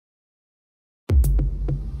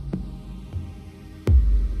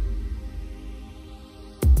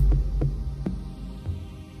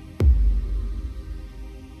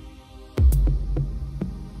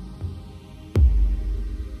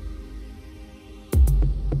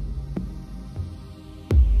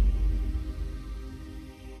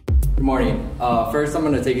Good morning. First, I'm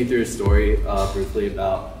going to take you through a story briefly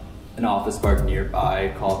about an office park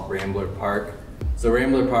nearby called Rambler Park. So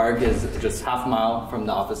Rambler Park is just half a mile from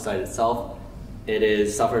the office site itself. It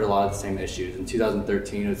has suffered a lot of the same issues. In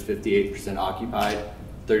 2013, it was 58% occupied,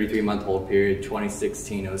 33-month hold period.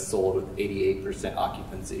 2016, it was sold with 88%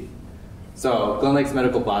 occupancy. So Glen Lakes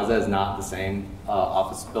Medical Plaza is not the same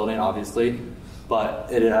office building, obviously,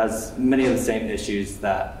 but it has many of the same issues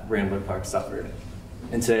that Rambler Park suffered.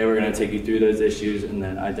 And today we're going to take you through those issues and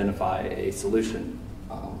then identify a solution.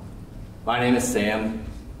 My name is Sam.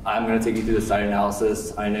 I'm going to take you through the site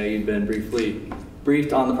analysis. I know you've been briefly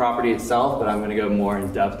briefed on the property itself, but I'm going to go more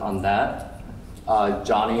in depth on that.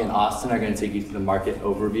 Johnny and Austin are going to take you through the market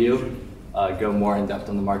overview, go more in depth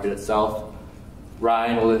on the market itself.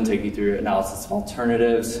 Ryan will then take you through analysis of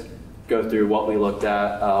alternatives, go through what we looked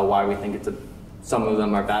at, why we think some of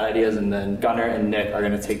them are bad ideas, and then Gunnar and Nick are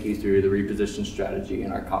going to take you through the reposition strategy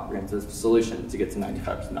and our comprehensive solution to get to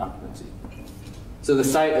 95% occupancy. So the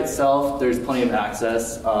site itself, there's plenty of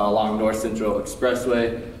access along North Central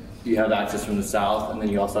Expressway. You have access from the south, and then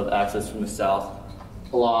you also have access from the south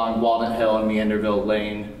along Walnut Hill and Meanderville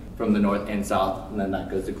Lane from the north and south, and then that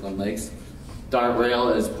goes to Glen Lakes. Dart Rail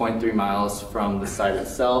is 0.3 miles from the site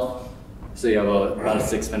itself, so you have about a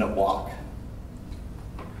 6-minute walk.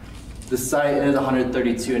 The site is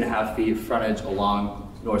 132.5 feet of frontage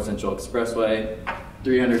along North Central Expressway,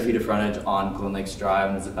 300 feet of frontage on Glen Lakes Drive,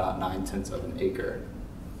 and is about 9/10 of an acre.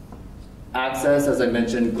 Access, as I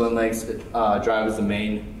mentioned, Glen Lakes Drive is the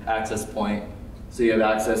main access point. So you have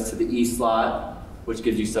access to the east lot, which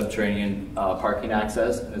gives you subterranean parking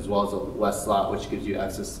access, as well as the west lot, which gives you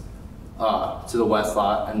access to the west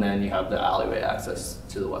lot, and then you have the alleyway access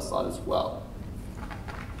to the west lot as well.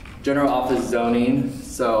 General office zoning,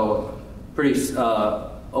 so pretty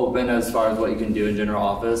open as far as what you can do in general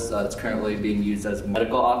office. It's currently being used as a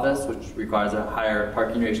medical office, which requires a higher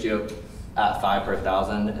parking ratio at 5 per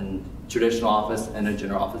 1,000, and traditional office and a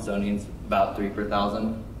general office zoning is about 3 per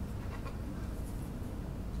 1,000.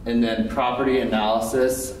 And then property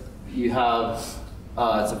analysis, you have,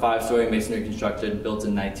 it's a 5-story masonry constructed, built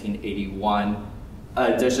in 1981.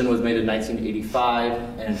 Addition was made in 1985,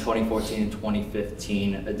 and in 2014 and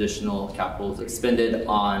 2015, additional capital was expended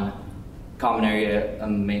on common area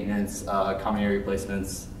maintenance, common area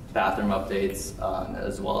replacements, bathroom updates,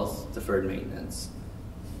 as well as deferred maintenance.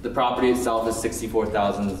 The property itself is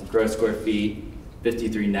 64,000 gross square feet,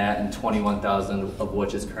 53 net, and 21,000 of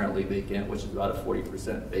which is currently vacant, which is about a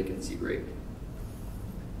 40% vacancy rate.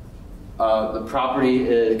 The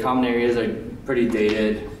property, common areas are pretty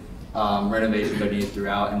dated. Renovations are needed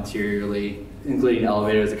throughout interiorly, including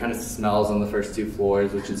elevators. It kind of smells on the first 2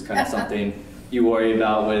 floors, which is kind of something you worry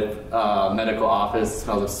about with medical office. It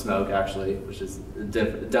smells of smoke, actually, which is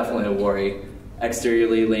definitely a worry.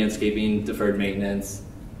 Exteriorly, landscaping, deferred maintenance,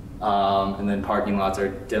 and then parking lots are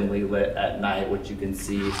dimly lit at night, which you can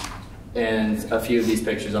see in a few of these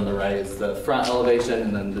pictures. On the right is the front elevation,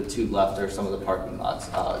 and then the 2 left are some of the parking lots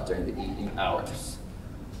during the evening hours.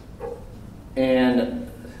 And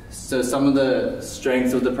so some of the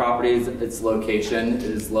strengths of the property is its location. It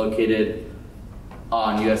is located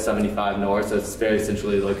on US 75 North, so it's very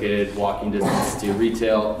centrally located, walking distance to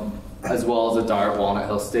retail, as well as a Dart Walnut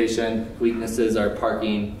Hill station. Weaknesses are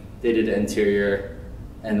parking, dated interior,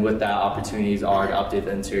 and with that, opportunities are to update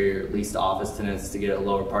the interior, lease to office tenants to get a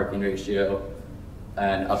lower parking ratio,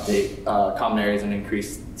 and update common areas and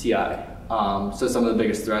increase TI. So some of the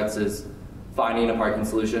biggest threats is finding a parking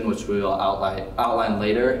solution, which we will outline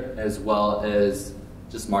later, as well as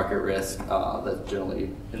just market risk that's generally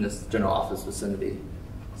in this general office vicinity.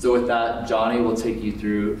 So with that, Johnny will take you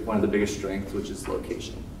through one of the biggest strengths, which is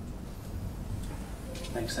location.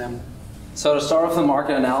 Thanks, Sam. So to start with the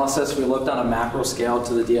market analysis, we looked on a macro scale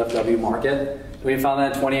to the DFW market. We found that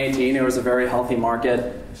in 2018 it was a very healthy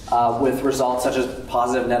market with results such as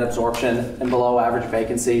positive net absorption and below average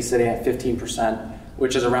vacancy sitting at 15%,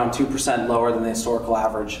 which is around 2% lower than the historical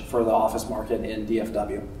average for the office market in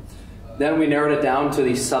DFW. Then we narrowed it down to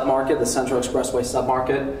the submarket, the Central Expressway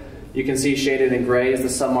submarket. You can see shaded in gray as the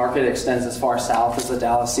submarket extends as far south as the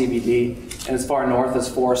Dallas CBD and as far north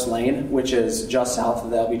as Forest Lane, which is just south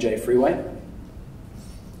of the LBJ freeway.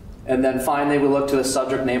 And then finally, we look to the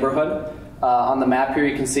subject neighborhood. On the map here,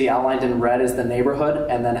 you can see outlined in red is the neighborhood,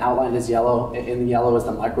 and then outlined as yellow, in yellow is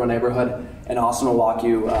the micro neighborhood. And Austin will walk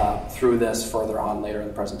you through this further on later in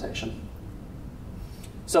the presentation.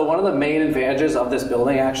 So one of the main advantages of this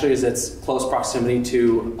building actually is its close proximity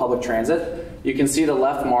to public transit. You can see the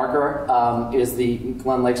left marker is the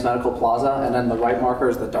Glen Lakes Medical Plaza, and then the right marker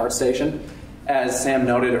is the DART station. As Sam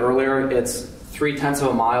noted earlier, it's 3/10 of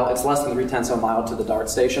a mile. It's less than 3/10 of a mile to the DART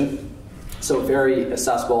station. So very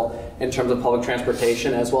accessible in terms of public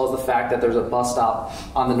transportation, as well as the fact that there's a bus stop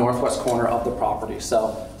on the northwest corner of the property.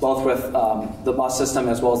 So both with the bus system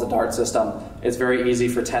as well as the DART system, it's very easy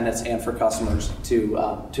for tenants and for customers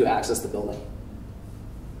to access the building.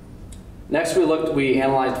 Next, we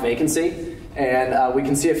analyzed vacancy, and we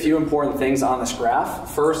can see a few important things on this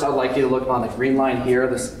graph. First, I'd like you to look on the green line here.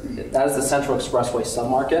 That is the Central Expressway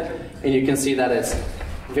submarket, and you can see that it's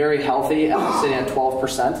very healthy, sitting at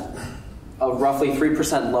 12%. Roughly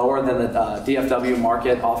 3% lower than the DFW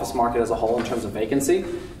market, office market as a whole in terms of vacancy.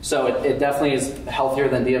 So it definitely is healthier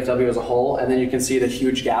than DFW as a whole. And then you can see the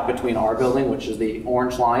huge gap between our building, which is the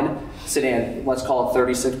orange line, sitting at, let's call it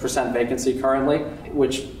 36% vacancy currently,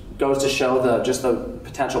 which goes to show just the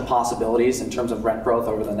potential possibilities in terms of rent growth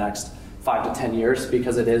over the next 5 to 10 years,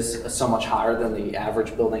 because it is so much higher than the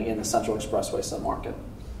average building in the Central Expressway submarket.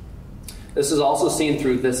 This is also seen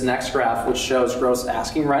through this next graph, which shows gross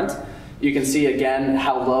asking rent. You can see again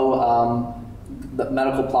how low the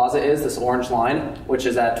Medical Plaza is, this orange line, which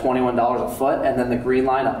is at $21 a foot, and then the green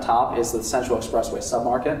line up top is the Central Expressway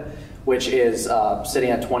submarket, which is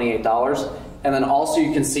sitting at $28. And then also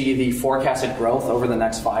you can see the forecasted growth over the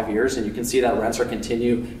next 5 years, and you can see that rents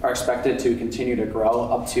are expected to continue to grow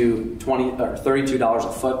up to $32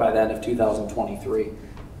 a foot by the end of 2023.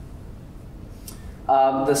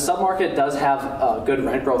 The submarket does have good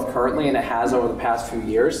rent growth currently, and it has over the past few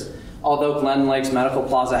years. Although Glen Lake's Medical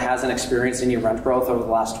Plaza hasn't experienced any rent growth over the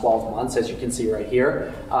last 12 months, as you can see right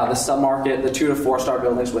here, the submarket, the 2 to 4 star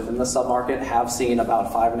buildings within the submarket have seen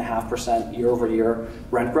about 5.5% year-over-year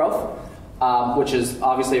rent growth, which is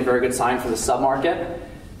obviously a very good sign for the submarket.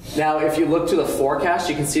 Now, if you look to the forecast,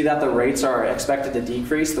 you can see that the rates are expected to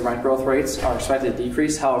decrease. The rent growth rates are expected to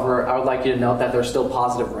decrease. However, I would like you to note that they're still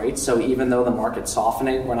positive rates. So even though the market's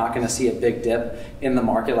softening, we're not going to see a big dip in the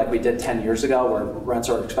market like we did 10 years ago, where rents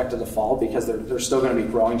are expected to fall, because they're still going to be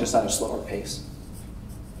growing just at a slower pace.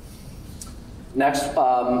 Next,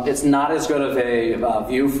 it's not as good of a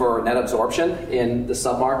view for net absorption in the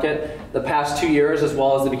submarket. The past 2 years, as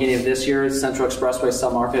well as the beginning of this year, Central Expressway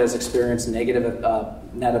submarket has experienced negative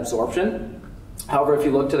net absorption. However, if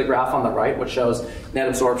you look to the graph on the right, which shows net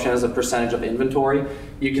absorption as a percentage of inventory,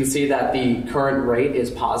 you can see that the current rate is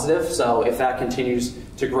positive. So if that continues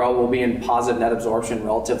to grow, we'll be in positive net absorption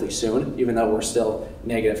relatively soon, even though we're still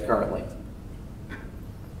negative currently.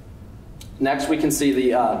 Next, we can see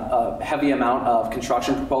the heavy amount of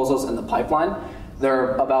construction proposals in the pipeline. There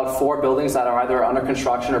are about 4 buildings that are either under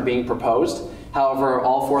construction or being proposed. However,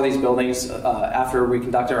 all 4 of these buildings, after we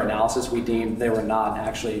conducted our analysis, we deemed they were not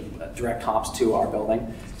actually direct comps to our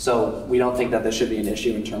building. So we don't think that this should be an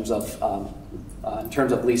issue in terms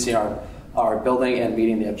of leasing our building and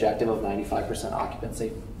meeting the objective of 95%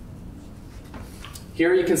 occupancy.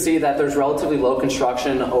 Here you can see that there's relatively low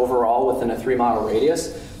construction overall within a 3-mile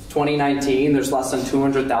radius. 2019, there's less than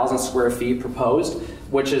 200,000 square feet proposed,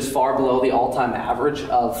 which is far below the all-time average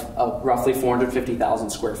of roughly 450,000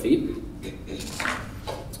 square feet.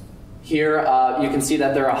 Here you can see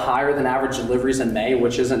that there are higher than average deliveries in May,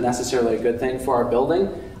 which isn't necessarily a good thing for our building,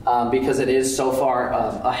 because it is so far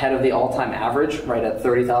ahead of the all-time average, right at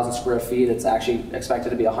 30,000 square feet. It's actually expected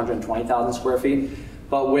to be 120,000 square feet.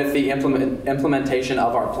 But with the implementation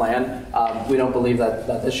of our plan, we don't believe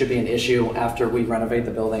that this should be an issue after we renovate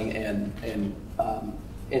the building and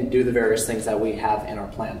do the various things that we have in our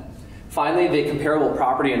plan. Finally, the comparable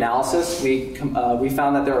property analysis. We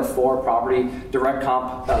found that there are 4 property direct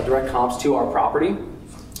comps to our property.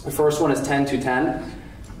 The first one is 10-210.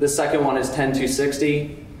 The second one is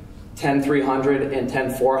 10-260. 10-300 and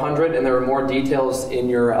 10-400, and there are more details in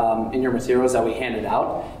your materials that we handed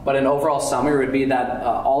out. But an overall summary would be that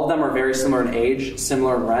all of them are very similar in age,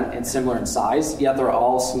 similar in rent, and similar in size, yet they're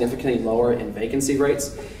all significantly lower in vacancy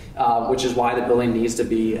rates, which is why the building needs to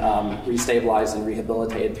be restabilized and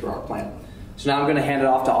rehabilitated through our plan. So now I'm going to hand it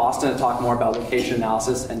off to Austin to talk more about location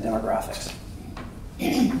analysis and demographics.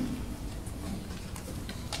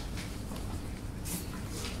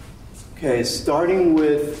 Okay, starting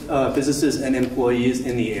with businesses and employees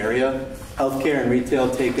in the area, healthcare and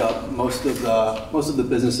retail take up most of the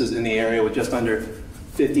businesses in the area, with just under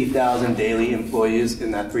 50,000 daily employees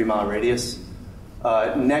in that 3-mile radius.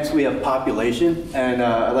 Next, we have population, and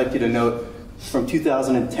I'd like you to note from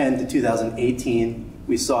 2010 to 2018,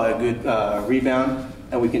 we saw a good rebound,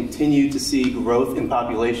 and we continue to see growth in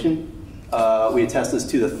population. We attest this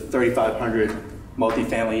to the 3,500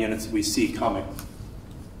 multifamily units we see coming.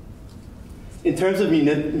 In terms of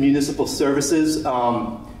municipal services,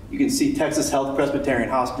 you can see Texas Health Presbyterian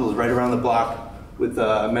Hospital is right around the block, with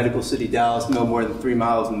Medical City Dallas no more than 3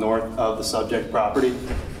 miles north of the subject property.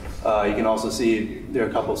 You can also see there are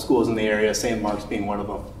a couple of schools in the area, St. Mark's being one of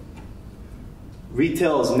them.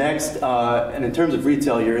 Retail is next, and in terms of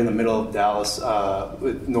retail, you're in the middle of Dallas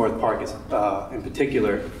with North Park in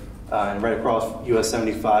particular, and right across US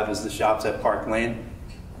 75 is the Shops at Park Lane.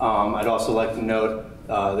 I'd also like to note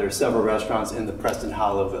there are several restaurants in the Preston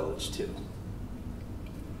Hollow Village too.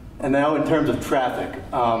 And now in terms of traffic,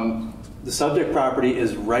 the subject property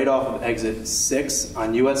is right off of exit 6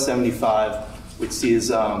 on US 75, which sees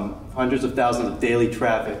hundreds of thousands of daily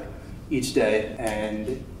traffic each day.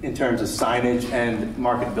 And in terms of signage and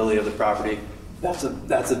marketability of the property, that's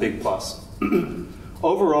a big plus.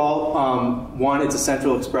 Overall, one, it's a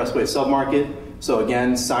central expressway submarket. So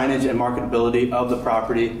again, signage and marketability of the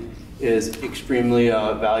property is extremely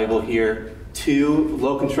valuable here. 2,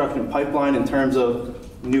 low construction pipeline in terms of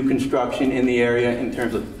new construction in the area in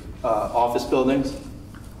terms of office buildings.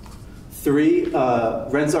 3,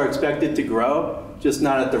 rents are expected to grow, just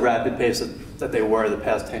not at the rapid pace that they were the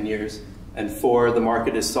past 10 years. And 4, the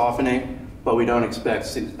market is softening, but we don't expect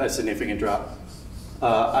a significant drop.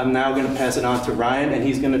 I'm now going to pass it on to Ryan, and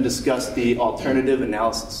he's going to discuss the alternative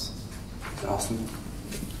analysis. Awesome.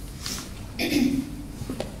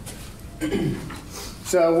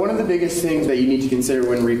 So one of the biggest things that you need to consider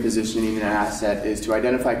when repositioning an asset is to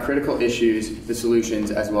identify critical issues, the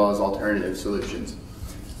solutions, as well as alternative solutions.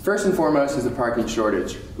 First and foremost is the parking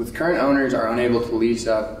shortage. With current owners are unable to lease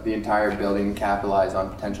up the entire building and capitalize on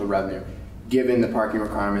potential revenue, given the parking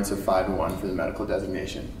requirements of 5:1 for the medical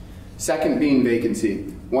designation. Second being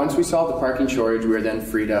vacancy. Once we solve the parking shortage, we are then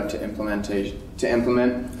freed up to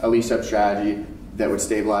implement a lease-up strategy that would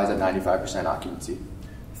stabilize at 95% occupancy.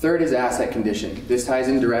 Third is asset condition. This ties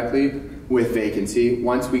in directly with vacancy.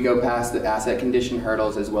 Once we go past the asset condition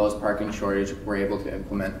hurdles as well as parking shortage, we're able to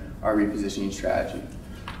implement our repositioning strategy.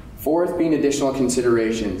 Fourth being additional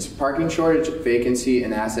considerations. Parking shortage, vacancy,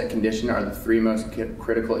 and asset condition are the 3 most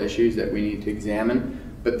critical issues that we need to examine,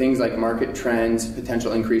 but things like market trends,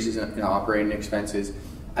 potential increases in operating expenses,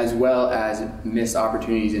 as well as missed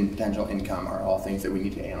opportunities in potential income are all things that we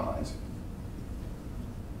need to analyze.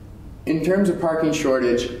 In terms of parking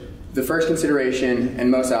shortage, the first consideration and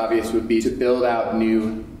most obvious would be to build out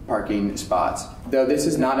new parking spots. Though this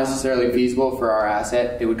is not necessarily feasible for our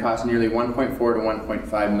asset, it would cost nearly $1.4 to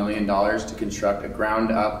 $1.5 million to construct a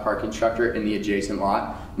ground-up parking structure in the adjacent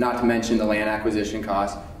lot, not to mention the land acquisition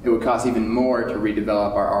costs. It would cost even more to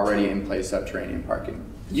redevelop our already in place subterranean parking.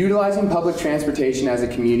 Utilizing public transportation as a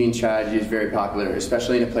commuting strategy is very popular,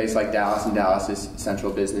 especially in a place like Dallas and Dallas's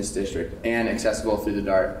central business district, and accessible through the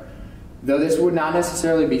DART. Though this would not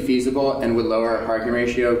necessarily be feasible and would lower our parking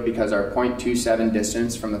ratio because our 0.27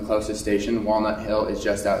 distance from the closest station, Walnut Hill, is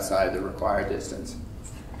just outside the required distance.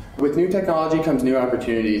 With new technology comes new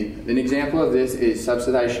opportunity. An example of this is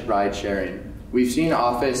subsidized ride sharing. We've seen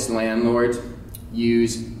office landlords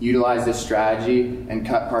utilize this strategy and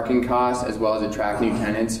cut parking costs as well as attract new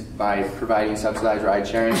tenants by providing subsidized ride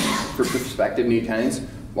sharing for prospective new tenants.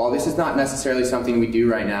 While this is not necessarily something we do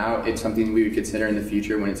right now, it's something we would consider in the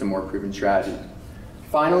future when it's a more proven strategy.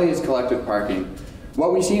 Finally is collective parking.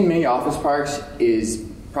 What we see in many office parks is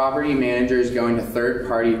property managers going to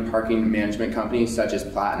third-party parking management companies such as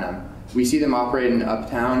Platinum. We see them operate in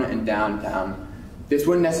uptown and downtown. This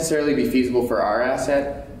wouldn't necessarily be feasible for our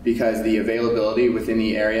asset because the availability within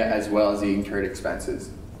the area as well as the incurred expenses.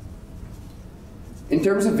 In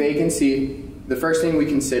terms of vacancy, the first thing we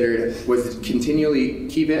considered was to continually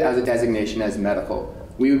keep it as a designation as medical.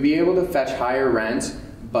 We would be able to fetch higher rents,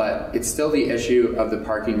 but it's still the issue of the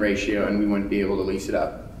parking ratio and we wouldn't be able to lease it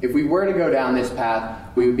up. If we were to go down this path,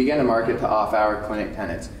 we would begin to market to off-hour clinic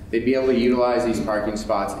tenants. They'd be able to utilize these parking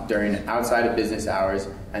spots during outside of business hours,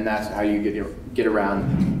 and that's how you get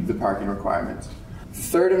around the parking requirements. The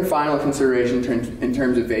third and final consideration in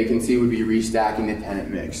terms of vacancy would be restacking the tenant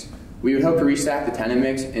mix. We would hope to restack the tenant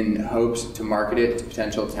mix in hopes to market it to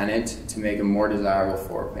potential tenants to make a more desirable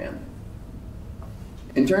floor plan.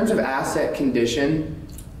 In terms of asset condition,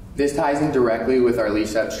 this ties in directly with our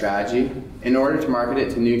lease-up strategy. In order to market it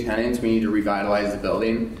to new tenants, we need to revitalize the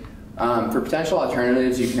building. For potential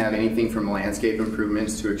alternatives, you can have anything from landscape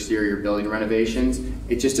improvements to exterior building renovations.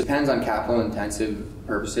 It just depends on capital-intensive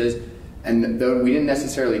purposes. And though we didn't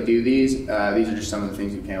necessarily do these are just some of the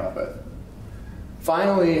things we came up with.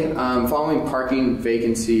 Finally, following parking,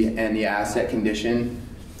 vacancy, and the asset condition,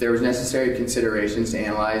 there was necessary considerations to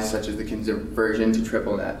analyze, such as the conversion to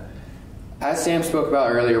triple net. As Sam spoke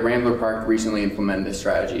about earlier, Rambler Park recently implemented this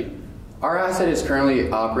strategy. Our asset is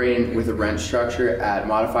currently operating with a rent structure at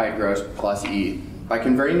modified gross plus E. By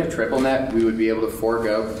converting to triple net, we would be able to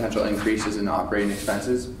forego potential increases in operating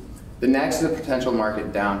expenses. The next is a potential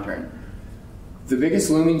market downturn. The biggest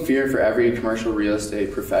looming fear for every commercial real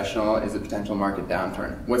estate professional is the potential market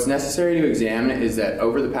downturn. What's necessary to examine is that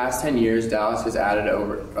over the past 10 years, Dallas has added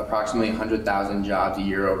over approximately 100,000 jobs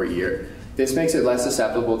year over year. This makes it less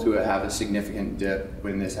susceptible to have a significant dip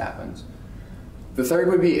when this happens. The third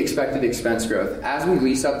would be expected expense growth. As we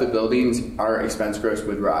lease up the buildings, our expense growth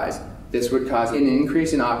would rise. This would cause an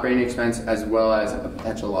increase in operating expense as well as a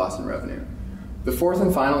potential loss in revenue. The fourth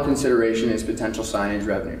and final consideration is potential signage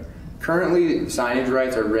revenue. Currently, signage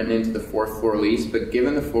rights are written into the fourth floor lease, but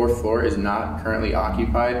given the fourth floor is not currently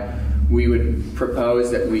occupied, we would propose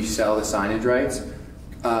that we sell the signage rights.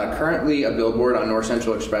 Currently, a billboard on North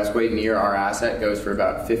Central Expressway near our asset goes for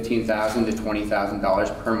about $15,000 to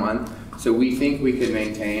 $20,000 per month, so we think we could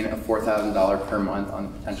maintain a $4,000 per month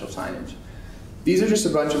on potential signage. These are just a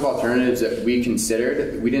bunch of alternatives that we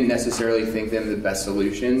considered. We didn't necessarily think them the best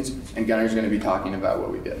solutions, and Gunner's going to be talking about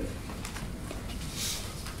what we did.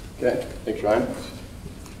 Okay, thanks Ryan.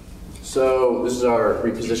 So this is our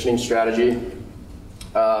repositioning strategy.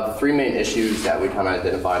 The three main issues that we kind of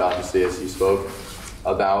identified, obviously, as he spoke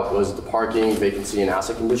about, was the parking, vacancy, and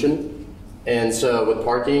asset condition. And so with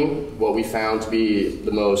parking, what we found to be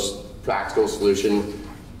the most practical solution,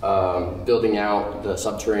 building out the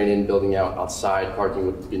subterranean, building out outside parking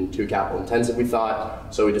would have been too capital intensive, we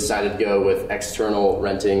thought. So we decided to go with external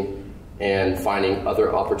renting and finding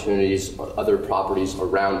other opportunities, other properties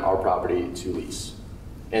around our property to lease.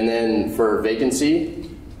 And then for vacancy,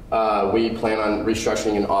 we plan on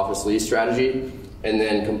restructuring an office lease strategy and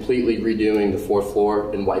then completely redoing the fourth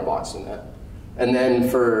floor and white boxing that. And then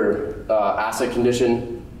for asset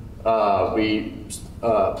condition, we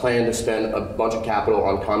plan to spend a bunch of capital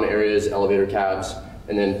on common areas, elevator cabs,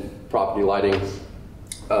 and then property lighting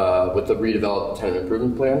with the redeveloped tenant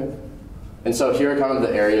improvement plan. And so here are kind of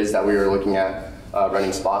the areas that we were looking at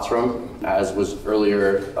renting spots from. As was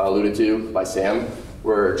earlier alluded to by Sam,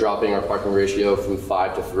 we're dropping our parking ratio from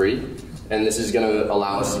 5 to 3. And this is going to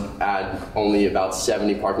allow us to add only about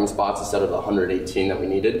 70 parking spots instead of the 118 that we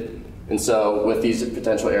needed. And so with these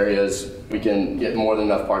potential areas, we can get more than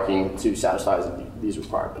enough parking to satisfy these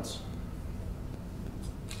requirements.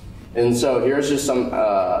 And so here's just some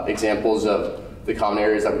examples of the common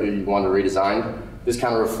areas that we want to redesign. This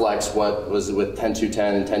kind of reflects what was with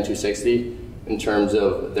 10210 and 10260 in terms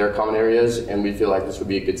of their common areas, and we feel like this would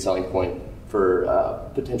be a good selling point for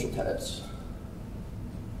potential tenants.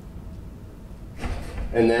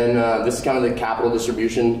 And then this is kind of the capital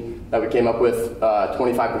distribution that we came up with,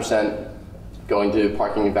 25% going to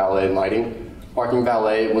parking, valet, and lighting. Parking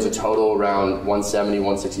valet was a total around $170,000,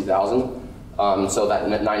 $160,000. So that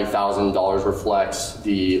 $90,000 reflects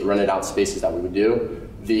the rented out spaces that we would do.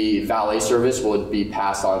 The valet service would be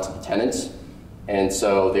passed on to the tenants, and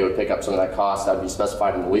so they would pick up some of that cost that would be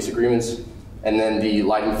specified in the lease agreements. And then the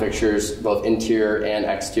lighting fixtures, both interior and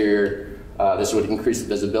exterior, this would increase the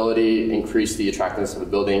visibility, increase the attractiveness of the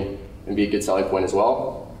building, and be a good selling point as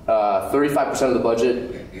well. 35% of the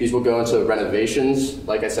budget, these will go into renovations.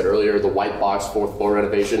 Like I said earlier, the white box fourth floor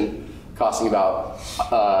renovation costing about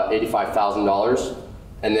 $85,000.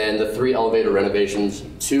 And then the 3 elevator renovations,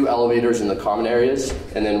 2 elevators in the common areas,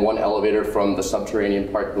 and then 1 elevator from the subterranean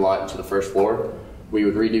parking lot to the first floor. We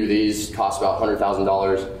would redo these, cost about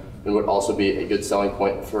 $100,000, and would also be a good selling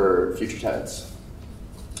point for future tenants.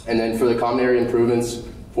 And then for the common area improvements,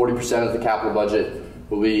 40% of the capital budget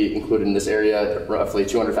will be included in this area, roughly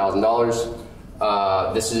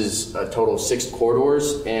 $200,000. This is a total of 6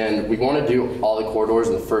 corridors, and we want to do all the corridors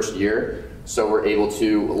in the first year, so we're able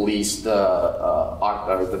to lease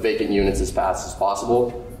the vacant units as fast as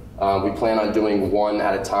possible. We plan on doing 1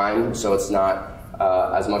 at a time, so it's not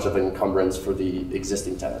as much of an encumbrance for the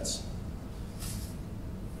existing tenants.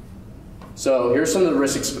 So here's some of the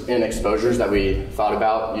risks and exposures that we thought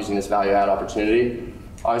about using this value add opportunity.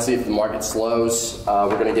 Obviously, if the market slows,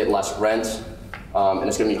 we're going to get less rent, and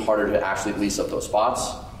it's going to be harder to actually lease up those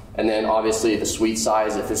spots. And then obviously the suite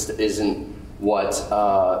size, if this isn't what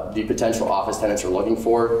the potential office tenants are looking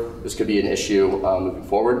for, this could be an issue moving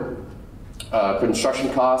forward.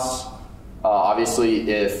 Construction costs, obviously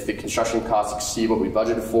if the construction costs exceed what we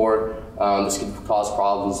budgeted for, this could cause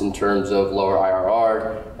problems in terms of lower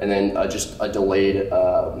IRR, and then just a delayed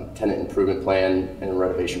tenant improvement plan and a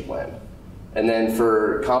renovation plan. And then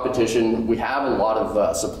for competition, we have a lot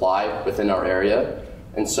of supply within our area,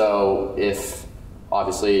 and so if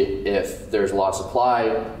there's a lot of supply,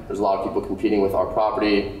 there's a lot of people competing with our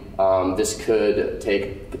property, this could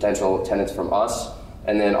take potential tenants from us.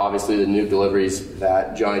 And then obviously the new deliveries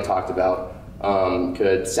that Johnny talked about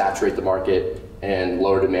could saturate the market and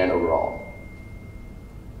lower demand overall.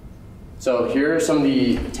 So here are some of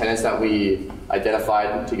the tenants that we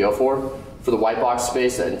identified to go for. For the white box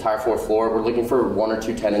space, that entire fourth floor, we're looking for 1 or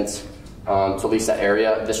 2 tenants to lease that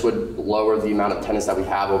area. This would lower the amount of tenants that we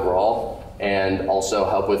have overall and also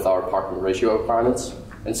help with our parking ratio requirements.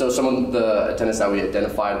 And so some of the tenants that we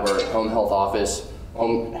identified were home health office,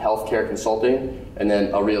 home health care consulting, and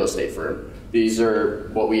then a real estate firm. These are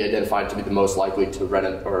what we identified to be the most likely to rent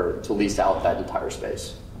it or to lease out that entire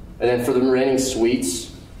space. And then for the remaining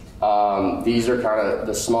suites, these are kind of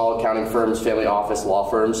the small accounting firms, family office, law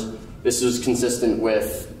firms. This is consistent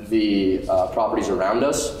with the properties around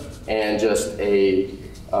us and just a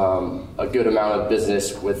good amount of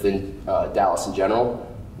business within Dallas in general.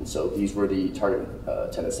 And so these were the target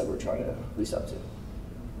tenants that we're trying to lease up to.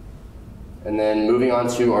 And then moving on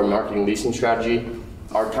to our marketing leasing strategy,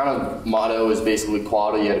 our kind of motto is basically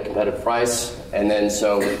quality at a competitive price. And then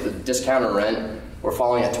so with the discounted rent, we're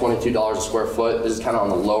falling at $22 a square foot. This is kind of on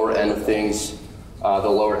the lower end of things, the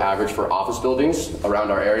lower average for office buildings around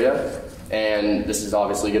our area. And this is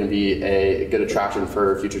obviously going to be a good attraction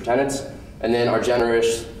for future tenants. And then our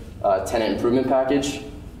generous tenant improvement package,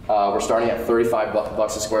 we're starting at $35 a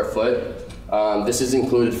square foot. This is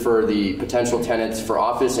included for the potential tenants for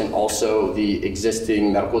office and also the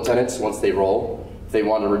existing medical tenants once they roll. If they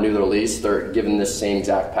want to renew their lease, they're given this same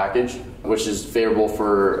exact package, which is favorable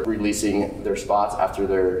for releasing their spots after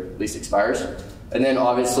their lease expires. And then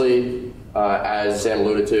obviously, as Sam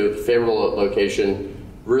alluded to, favorable location,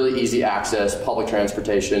 really easy access, public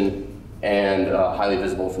transportation, and highly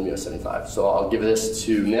visible from US 75. So I'll give this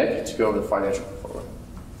to Nick to go over the financial performance.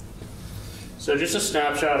 So just a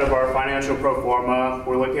snapshot of our financial pro forma.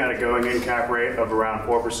 We're looking at a going-in cap rate of around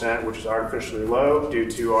 4%, which is artificially low due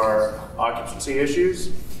to our occupancy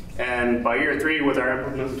issues. And by year 3, with our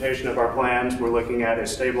implementation of our plans, we're looking at a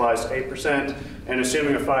stabilized 8%. And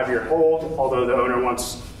assuming a 5-year hold, although the owner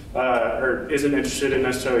wants or isn't interested in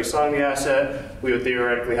necessarily selling the asset, we would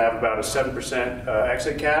theoretically have about a 7%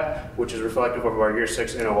 exit cap, which is reflective of our year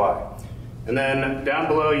 6 NOI. And then down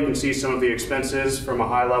below you can see some of the expenses from a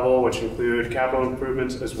high level, which include capital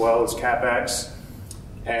improvements as well as CapEx.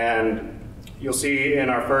 And you'll see in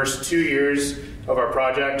our first 2 years of our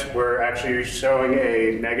project, we're actually showing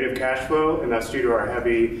a negative cash flow, and that's due to our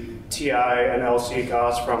heavy TI and LC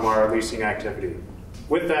costs from our leasing activity.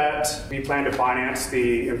 With that, we plan to finance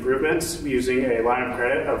the improvements using a line of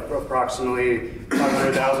credit of approximately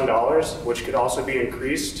 $500,000, which could also be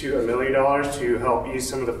increased to $1 million to help ease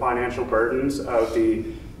some of the financial burdens of the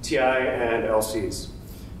TI and LCs.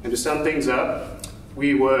 And to sum things up,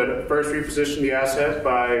 we would first reposition the asset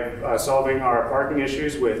by solving our parking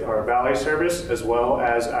issues with our valet service, as well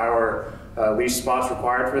as our lease spots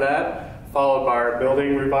required for that, followed by our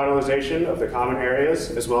building revitalization of the common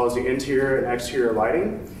areas, as well as the interior and exterior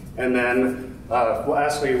lighting. And then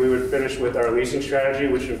lastly, we would finish with our leasing strategy,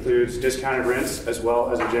 which includes discounted rents, as well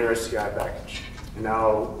as a generous TI package. And now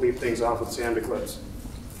I'll leave things off with Sam to close.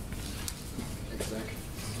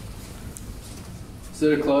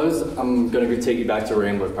 So to close, I'm going to take you back to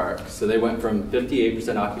Rambler Park. So they went from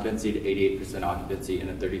 58% occupancy to 88% occupancy in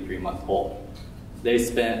a 33-month hold. They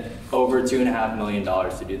spent over $2.5 million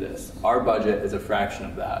to do this. Our budget is a fraction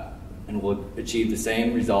of that, and we'll achieve the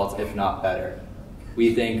same results, if not better.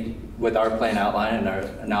 We think with our plan outline and our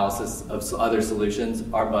analysis of other solutions,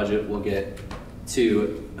 our budget will get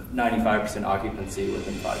to 95% occupancy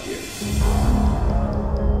within 5 years.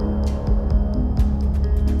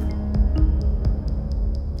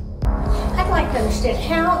 I'd like to understand,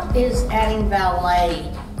 how is adding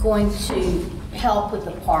valet going to help with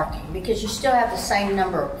the parking? Because you still have the same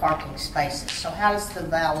number of parking spaces. So how does the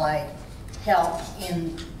valet help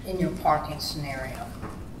in your parking scenario?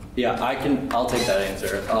 Yeah, I'll take that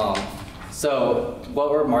answer. So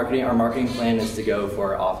what our marketing plan is to go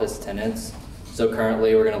for office tenants. So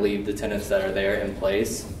currently we're going to leave the tenants that are there in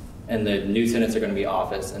place, and the new tenants are going to be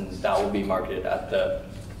office, and that will be marketed at the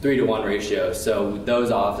 3-to-1 ratio. So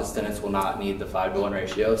those office tenants will not need the 5-to-1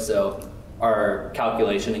 ratio. So our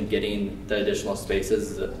calculation in getting the additional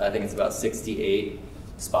spaces, I think it's about 68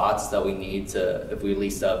 spots that we need to, if we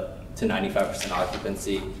leased up to 95%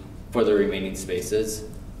 occupancy for the remaining spaces.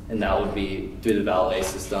 And that would be through the valet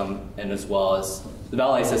system, and as well as the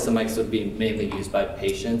valet system would be mainly used by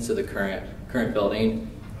patients, so the current building,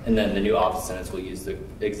 and then the new office tenants will use the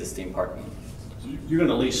existing parking. You're going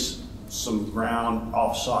to lease some ground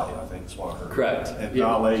off-site, I think is what I heard. Correct. And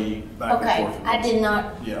valet back and forth. Okay, I did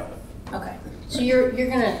not. Yeah. Okay, so you're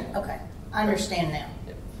gonna, okay, I understand now.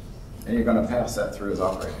 And you're going to pass that through as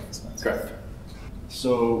operating expense. Correct.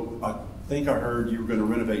 So I think I heard you were going to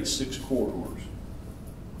renovate 6 corridors,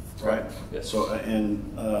 right? Yes. So,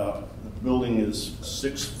 and the building is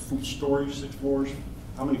 6 stories, 6 floors?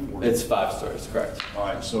 How many floors? It's 5 stories, correct. All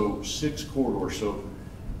right, so 6 corridors. So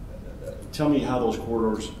tell me how those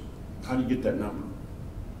corridors, how do you get that number?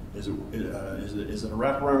 Is it a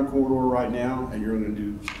wraparound corridor right now, and you're going to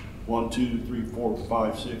do 1, 2, 3, 4,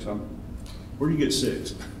 5, 6? Where do you get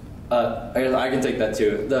 6? I can take that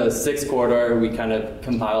too. The 6 corridor, we kind of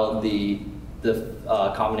compiled the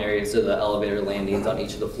common areas, so the elevator landings on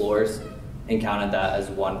each of the floors, and counted that as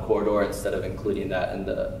 1 corridor instead of including that in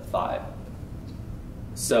the 5.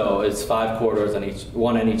 So it's 5 corridors on each,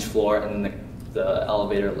 1 on each floor, and then the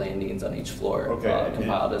elevator landings on each floor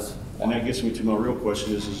compiled as 1. And that gets me to my real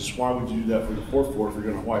question is why would you do that for the 4th floor if you're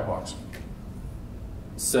going to white box?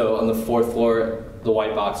 So on the 4th floor, the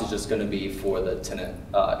white box is just going to be for the tenant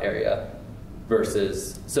area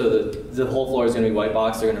versus, so the whole floor is going to be white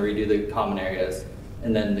box. They're going to redo the common areas,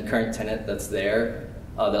 and then the current tenant that's there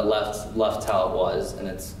that left how it was, and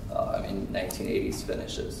it's 1980s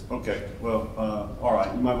finishes. Okay, well, all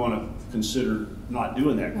right. You might want to consider not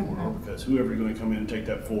doing that corridor because whoever's going to come in and take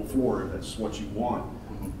that full floor, if that's what you want,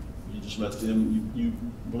 you just let them, you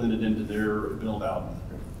blend it into their build out.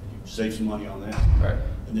 You save some money on that. Right.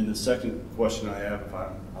 And then the second question I have, if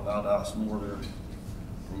I'm allowed to ask more there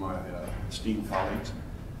from my esteemed colleagues,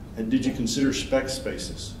 and did you consider spec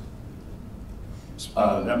spaces?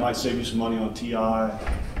 That might save you some money on TI.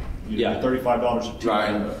 Yeah. $35 a TI.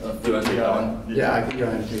 Ryan, do you want to take that one? Yeah, I can go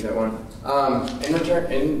ahead and take that one.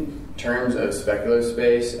 In terms of speculative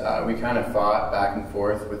space, we kind of fought back and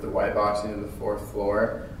forth with the white boxing of the 4th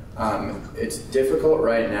floor. It's difficult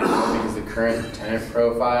right now because the current tenant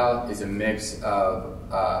profile is a mix of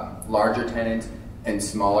larger tenants and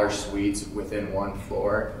smaller suites within 1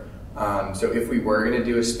 floor. So if we were going to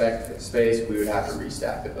do a spec space, we would have to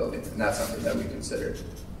restack the building, and that's something that we considered.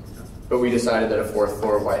 But we decided that a 4th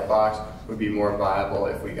floor white box would be more viable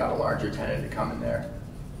if we got a larger tenant to come in there.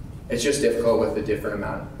 It's just difficult with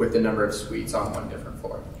the number of suites on 1 different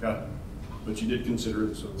floor. Got it. But you did consider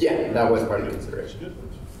it, so. Yeah, that was part of the consideration. Good.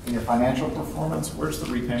 In your financial performance, where's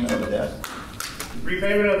the repayment of the debt?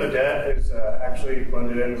 Repayment of the debt is actually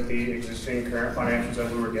blended in with the existing current financials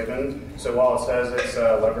that we were given. So while it says it's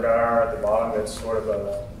levered IRR at the bottom, it's sort of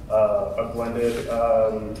a blended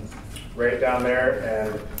rate down there.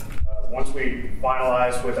 And once we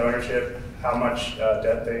finalize with ownership how much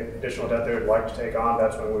additional debt they would like to take on,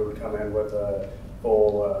 that's when we would come in with a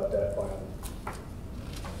full debt plan.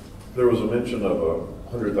 There was a mention of a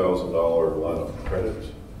 $100,000 line of credit.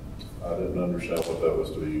 I didn't understand what that was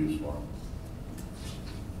to be used for.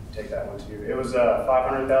 Take that one too. It was a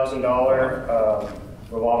 $500,000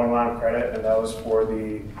 revolving line of credit, and that was for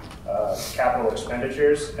the capital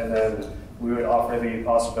expenditures. And then we would offer the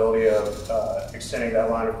possibility of extending that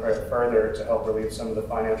line of credit further to help relieve some of the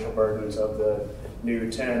financial burdens of the new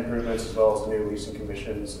tenant improvements as well as the new leasing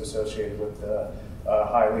commissions associated with the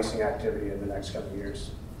high leasing activity in the next couple of years.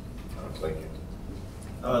 Thank you.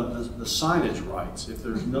 The signage rights, if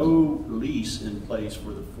there's no lease in place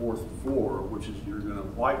for the 4th floor, which is you're going to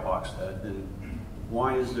white box that, then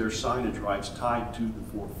why is there signage rights tied to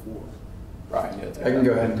the 4th floor? Ryan, I can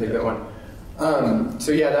go ahead and take that one.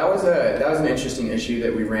 So yeah, that was an interesting issue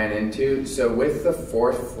that we ran into. So with the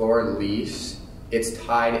 4th floor lease, it's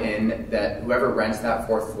tied in that whoever rents that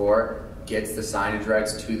 4th floor gets the signage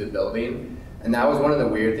rights to the building. And that was one of the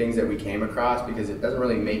weird things that we came across because it doesn't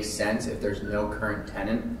really make sense if there's no current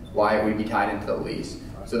tenant, why it would be tied into the lease.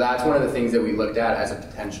 So that's one of the things that we looked at as a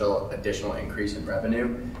potential additional increase in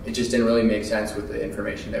revenue. It just didn't really make sense with the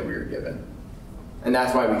information that we were given. And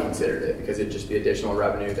that's why we considered it, because it'd just be additional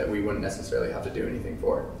revenue that we wouldn't necessarily have to do anything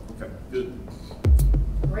for. Okay, good.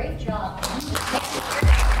 Great job.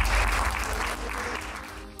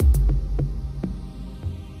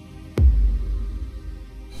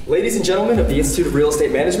 Ladies and gentlemen of the Institute of Real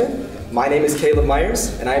Estate Management, my name is Caleb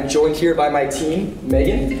Myers, and I am joined here by my team,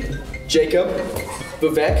 Megan, Jacob,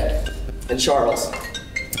 Vivek, and Charles.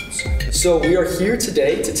 So we are here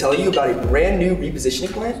today to tell you about a brand new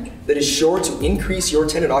repositioning plan that is sure to increase your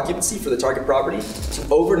tenant occupancy for the target property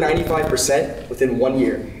to over 95% within 1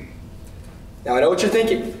 year. Now I know what you're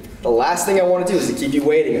thinking. The last thing I want to do is to keep you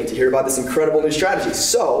waiting to hear about this incredible new strategy.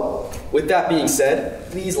 So with that being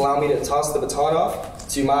said, please allow me to toss the baton off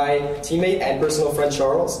to my teammate and personal friend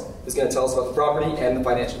Charles, who's going to tell us about the property and the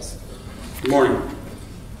financials. Good morning.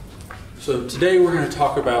 So today we're going to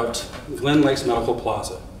talk about Glen Lakes Medical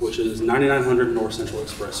Plaza, which is 9900 North Central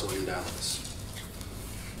Expressway in Dallas.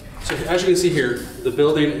 So as you can see here, the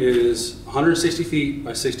building is 160 feet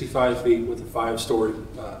by 65 feet with a 5-story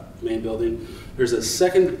main building. There's a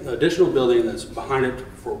second additional building that's behind it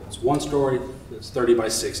for it's 1 story, that's 30 by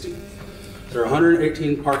 60. There are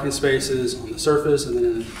 118 parking spaces on the surface and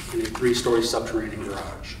then in a 3-story subterranean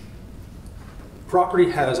garage. The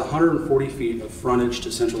property has 140 feet of frontage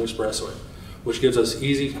to Central Expressway, which gives us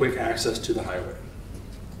easy, quick access to the highway.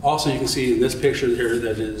 Also, you can see in this picture here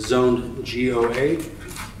that it is zoned GOA,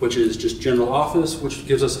 which is just general office, which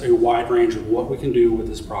gives us a wide range of what we can do with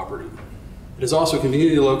this property. It is also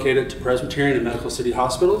conveniently located to Presbyterian and Medical City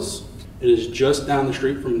hospitals. It is just down the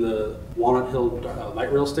street from the Walnut Hill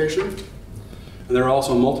light rail station. And there are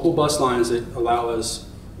also multiple bus lines that allow us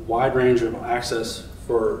a wide range of access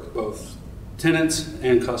for both tenants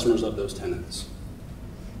and customers of those tenants.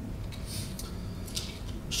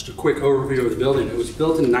 Just a quick overview of the building. It was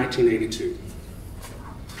built in 1982.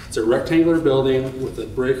 It's a rectangular building with a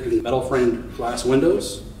brick and metal framed glass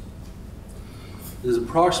windows. It is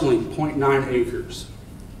approximately 0.9 acres.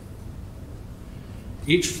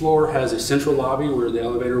 Each floor has a central lobby where the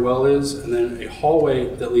elevator well is, and then a hallway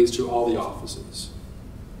that leads to all the offices.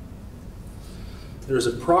 There's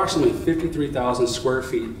approximately 53,000 square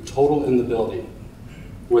feet total in the building,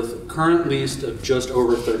 with current leased of just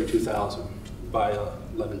over 32,000 by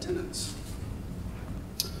 11 tenants.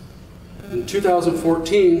 In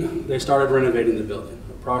 2014, they started renovating the building.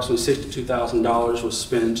 Approximately $62,000 was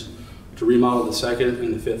spent to remodel the 2nd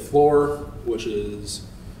and the 5th floor, which is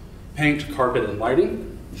paint, carpet, and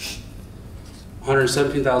lighting.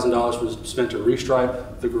 $117,000 was spent to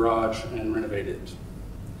restripe the garage and renovate it.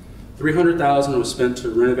 $300,000 was spent to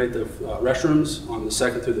renovate the restrooms on the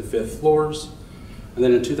 2nd through the 5th floors. And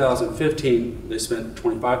then in 2015, they spent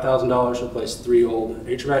 $25,000 to replace 3 old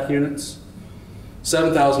HVAC units,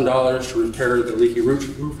 $7,000 to repair the leaky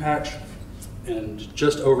roof hatch, and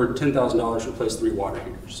just over $10,000 to replace 3 water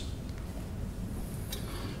heaters.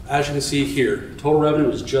 As you can see here, total revenue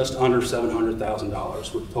is just under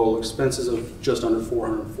 $700,000 with total expenses of just under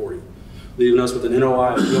 $440,000, leaving us with an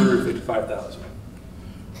NOI of $255,000.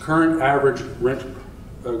 Current average rent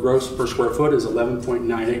gross per square foot is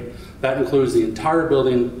 $11.98. That includes the entire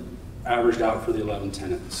building averaged out for the 11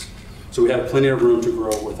 tenants. So we have plenty of room to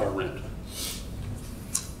grow with our rent.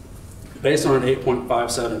 Based on an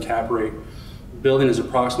 8.57 cap rate, the building is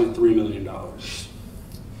approximately $3 million.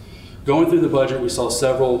 Going through the budget, we saw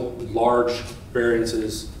several large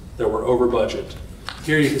variances that were over budget.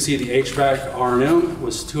 Here you can see the HVAC R&M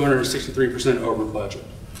was 263% over budget.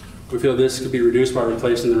 We feel this could be reduced by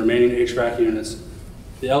replacing the remaining HVAC units.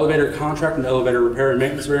 The elevator contract and elevator repair and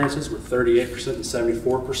maintenance variances were 38% and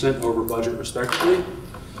 74% over budget respectively.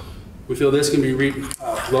 We feel this can be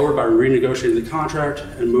lowered by renegotiating the contract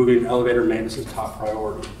and moving elevator maintenance to top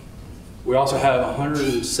priority. We also have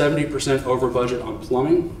 170% over budget on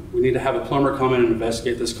plumbing. We need to have a plumber come in and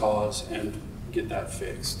investigate this cause and get that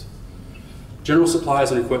fixed. General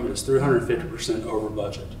supplies and equipment is 350% over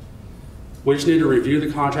budget. We just need to review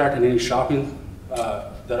the contract and any shopping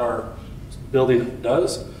that our building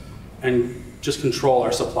does and just control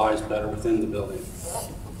our supplies better within the building.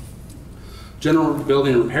 General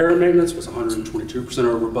building repair and maintenance was 122%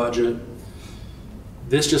 over budget.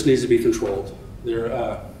 This just needs to be controlled.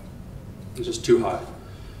 It's just too high.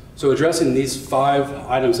 So addressing these 5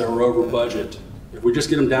 items that were over budget, if we just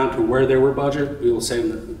get them down to where they were budget, we will save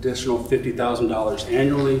an additional $50,000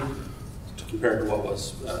 annually compared to what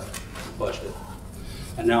was budgeted.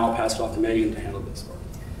 And now I'll pass it off to Megan to handle this part.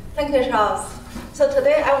 Thank you, Charles. So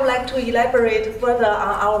today I would like to elaborate further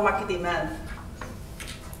on our market demand.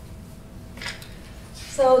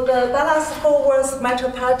 So the Dallas-Fort Worth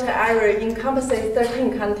metropolitan area encompasses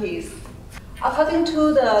 13 counties. According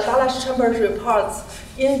to the Dallas Chamber's reports,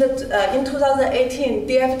 in 2018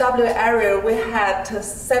 DFW area we had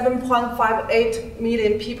 7.58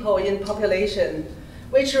 million people in population,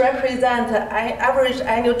 which represents an average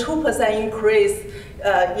annual 2% increase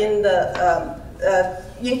in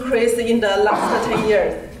the last 10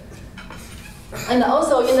 years. And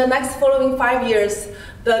also in the next following 5 years,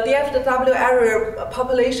 the DFW area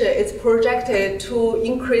population is projected to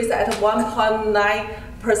increase at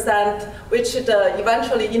 1.9%, which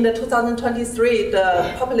eventually in the 2023,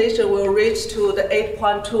 the population will reach to the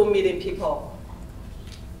 8.2 million people.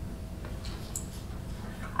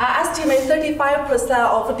 I estimate 35%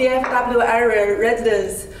 of DFW area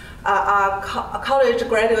residents are college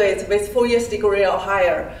graduates with 4 years degree or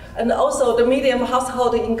higher. And also the median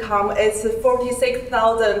household income is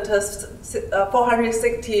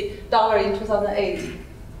 $46,460 in 2008.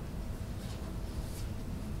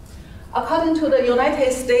 According to the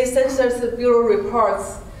United States Census Bureau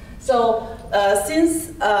reports, so since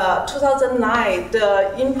 2009,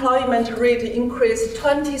 the employment rate increased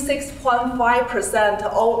 26.5%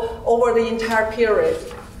 over the entire period.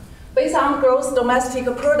 Based on gross domestic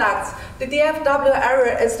products, the DFW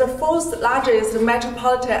area is the fourth largest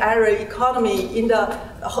metropolitan area economy in the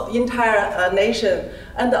entire nation.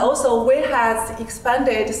 And also we have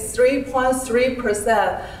expanded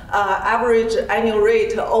 3.3% average annual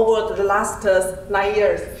rate over the last 9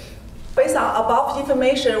 years. Based on above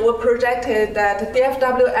information, we projected that the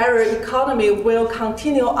DFW area economy will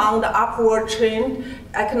continue on the upward trend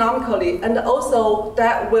economically, and also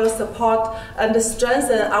that will support and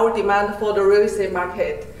strengthen our demand for the real estate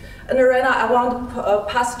market. And right now, I want to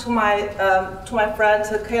pass to my friend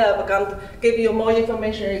Caleb, going to give you more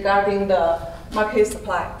information regarding the market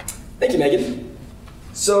supply. Thank you, Megan.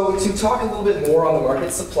 So to talk a little bit more on the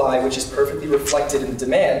market supply, which is perfectly reflected in the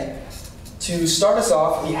demand, to start us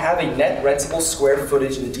off, we have a net rentable square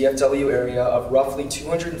footage in the DFW area of roughly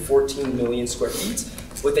 214 million square feet,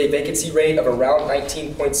 with a vacancy rate of around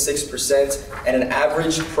 19.6% and an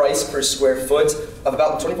average price per square foot of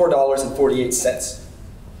about $24.48.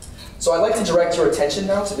 So I'd like to direct your attention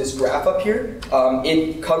now to this graph up here.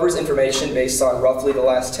 It covers information based on roughly the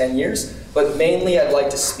last 10 years, but mainly I'd like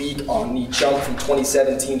to speak on the jump from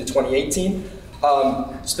 2017 to 2018.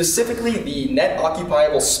 Specifically, the net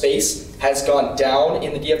occupiable space has gone down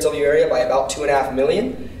in the DFW area by about 2.5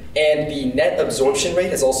 million, and the net absorption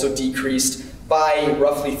rate has also decreased by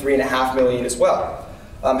roughly 3.5 million as well.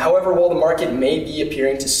 However, while the market may be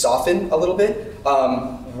appearing to soften a little bit,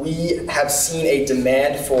 we have seen a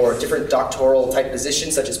demand for different doctoral type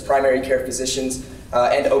positions such as primary care physicians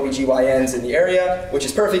and OBGYNs in the area, which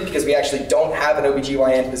is perfect because we actually don't have an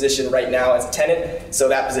OBGYN position right now as a tenant, so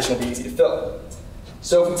that position will be easy to fill.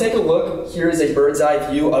 So if we take a look, here is a bird's eye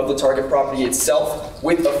view of the target property itself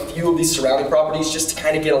with a few of these surrounding properties just to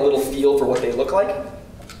kind of get a little feel for what they look like.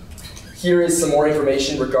 Here is some more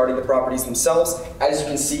information regarding the properties themselves. As you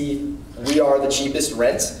can see, we are the cheapest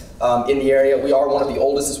rent in the area. We are one of the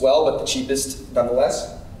oldest as well, but the cheapest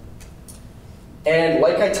nonetheless. And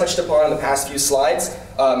like I touched upon in the past few slides,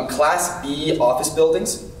 Class B office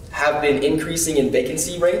buildings have been increasing in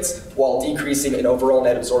vacancy rates while decreasing in overall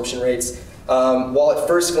net absorption rates. While at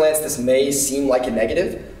first glance this may seem like a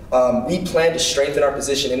negative, we plan to strengthen our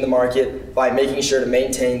position in the market by making sure to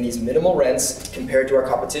maintain these minimal rents compared to our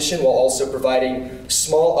competition while also providing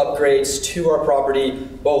small upgrades to our property,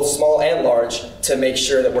 both small and large, to make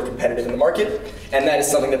sure that we're competitive in the market. And that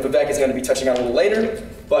is something that Vivek is going to be touching on a little later.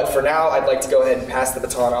 But for now, I'd like to go ahead and pass the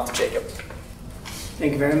baton off to Jacob.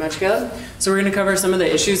 Thank you very much, Caleb. So we're going to cover some of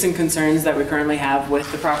the issues and concerns that we currently have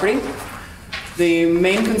with the property. The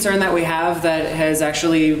main concern that we have that has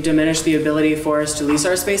actually diminished the ability for us to lease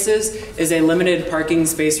our spaces is a limited parking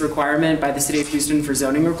space requirement by the City of Houston for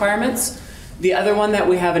zoning requirements. The other one that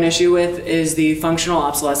we have an issue with is the functional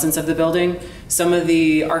obsolescence of the building. Some of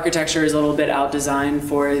the architecture is a little bit out-designed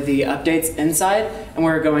for the updates inside, and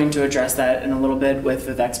we're going to address that in a little bit with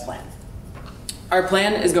Vivek's plan. Our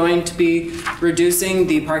plan is going to be reducing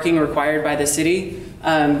the parking required by the city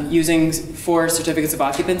using 4 certificates of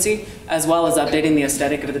occupancy, as well as updating the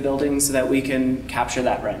aesthetic of the building so that we can capture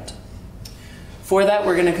that rent. For that,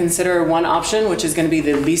 we're going to consider one option, which is going to be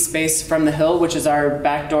the lease space from the hill, which is our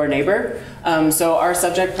backdoor neighbor. So our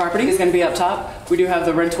subject property is going to be up top. We do have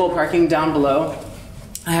the rentable parking down below.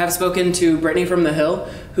 I have spoken to Brittany from the Hill,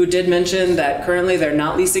 who did mention that currently they're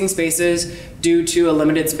not leasing spaces due to a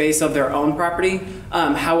limited space of their own property.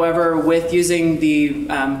 However, with using the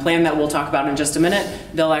plan that we'll talk about in just a minute,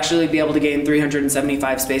 they'll actually be able to gain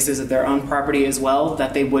 375 spaces of their own property as well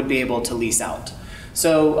that they would be able to lease out.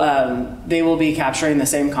 So they will be capturing the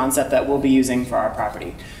same concept that we'll be using for our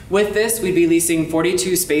property. With this, we'd be leasing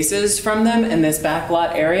 42 spaces from them in this back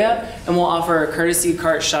lot area, and we'll offer a courtesy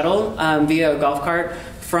cart shuttle via a golf cart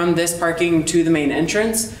from this parking to the main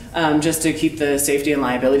entrance, just to keep the safety and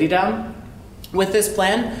liability down. With this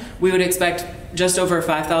plan, we would expect just over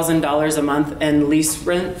 $5,000 a month in lease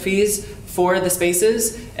rent fees for the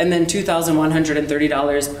spaces, and then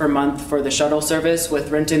 $2,130 per month for the shuttle service with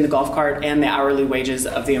renting the golf cart and the hourly wages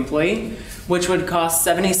of the employee, which would cost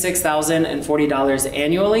 $76,040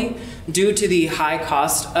 annually. Due to the high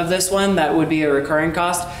cost of this one, that would be a recurring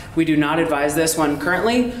cost. We do not advise this one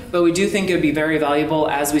currently, but we do think it would be very valuable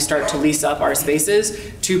as we start to lease up our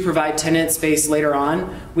spaces to provide tenant space later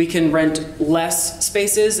on. We can rent less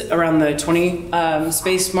spaces around the 20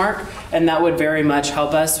 space mark, and that would very much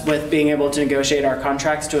help us with being able to negotiate our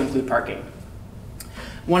contracts to include parking.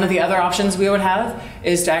 One of the other options we would have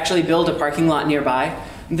is to actually build a parking lot nearby.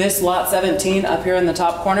 This lot 17 up here in the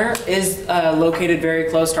top corner is located very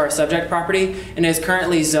close to our subject property and is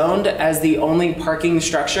currently zoned as the only parking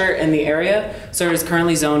structure in the area. So it is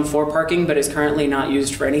currently zoned for parking, but is currently not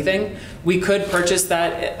used for anything. We could purchase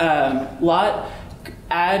that lot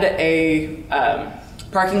add a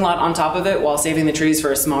parking lot on top of it while saving the trees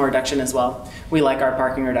for a small reduction as well. We like our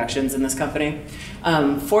parking reductions in this company.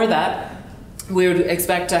 For that, we would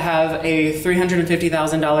expect to have a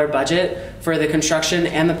 $350,000 budget for the construction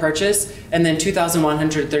and the purchase, and then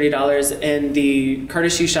 $2,130 in the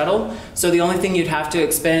courtesy shuttle. So the only thing you'd have to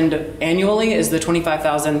expend annually is the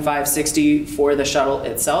 $25,560 for the shuttle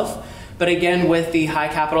itself. But again, with the high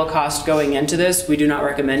capital cost going into this, we do not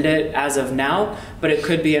recommend it as of now, but it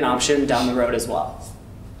could be an option down the road as well.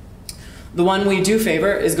 The one we do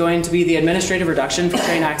favor is going to be the administrative reduction for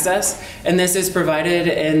train access, and this is provided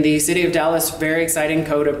in the City of Dallas very exciting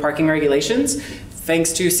Code of Parking Regulations,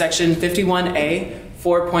 thanks to Section 51A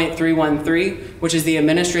 4.313, which is the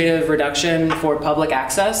administrative reduction for public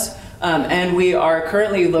access. And we are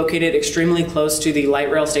currently located extremely close to the light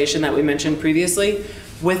rail station that we mentioned previously.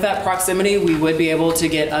 With that proximity, we would be able to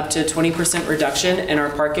get up to 20% reduction in our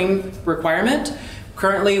parking requirement.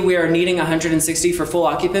 Currently, we are needing 160 for full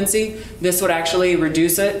occupancy. This would actually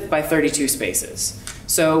reduce it by 32 spaces.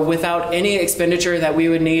 So without any expenditure that we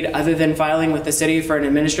would need other than filing with the city for an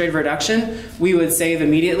administrative reduction, we would save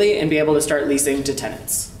immediately and be able to start leasing to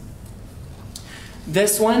tenants.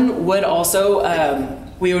 This one would also,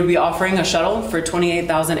 we would be offering a shuttle for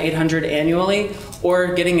 $28,800 annually,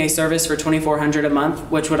 or getting a service for $2,400 a month,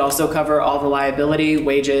 which would also cover all the liability,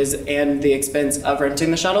 wages, and the expense of renting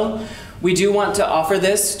the shuttle. We do want to offer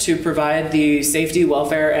this to provide the safety,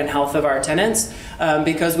 welfare, and health of our tenants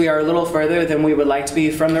because we are a little further than we would like to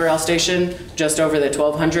be from the rail station, just over the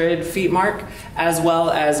 1,200 feet mark, as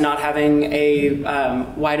well as not having a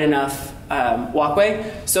wide enough walkway.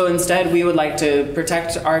 So instead, we would like to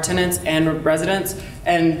protect our tenants and residents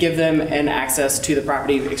and give them an access to the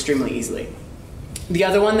property extremely easily. The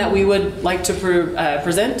other one that we would like to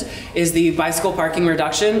present is the bicycle parking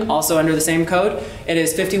reduction, also under the same code. It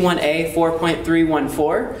is 51A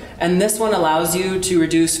 4.314, and this one allows you to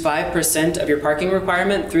reduce 5% of your parking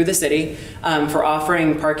requirement through the city for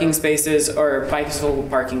offering parking spaces or bicycle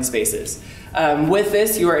parking spaces. With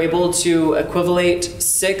this, you are able to equivalate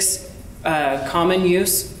 6 common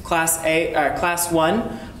use class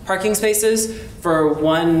 1 parking spaces for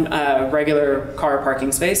 1 regular car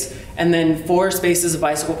parking space, and then 4 spaces of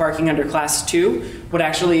bicycle parking under class 2 would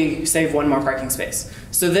actually save 1 more parking space.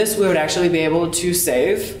 So this we would actually be able to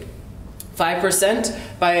save 5%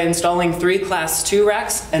 by installing 3 class 2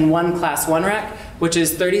 racks and 1 class 1 rack, which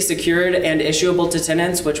is 30 secured and issuable to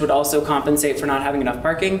tenants, which would also compensate for not having enough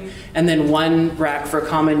parking, and then 1 rack for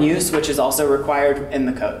common use, which is also required in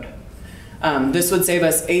the code. This would save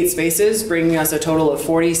us 8 spaces, bringing us a total of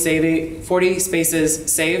 40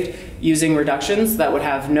 spaces saved using reductions that would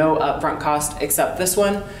have no upfront cost except this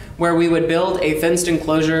one, where we would build a fenced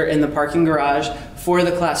enclosure in the parking garage for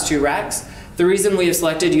the class 2 racks. The reason we have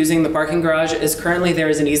selected using the parking garage is currently there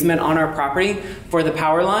is an easement on our property for the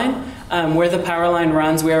power line. Where the power line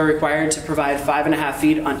runs, we are required to provide 5.5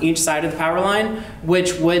 feet on each side of the power line,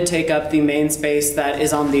 which would take up the main space that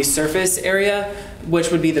is on the surface area,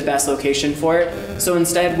 which would be the best location for it. So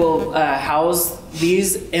instead, we'll house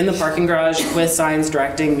these in the parking garage with signs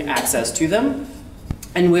directing access to them.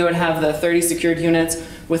 And we would have the 30 secured units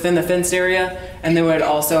within the fenced area, and then we would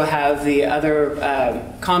also have the other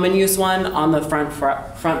common use one on the front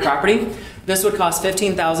property. This would cost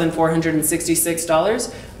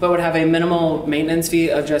 $15,466, but would have a minimal maintenance fee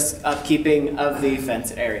of just upkeeping of the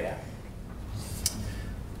fenced area.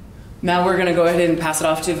 Now we're going to go ahead and pass it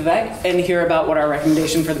off to Vivek and hear about what our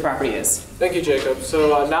recommendation for the property is. Thank you, Jacob.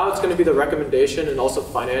 So now it's going to be the recommendation and also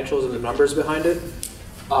financials and the numbers behind it.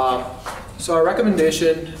 So our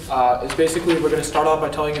recommendation is basically we're going to start off by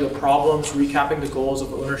telling you the problems, recapping the goals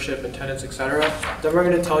of ownership and tenants, etc. Then we're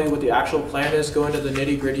going to tell you what the actual plan is, go into the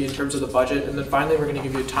nitty-gritty in terms of the budget, and then finally we're going to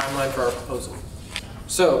give you a timeline for our proposal.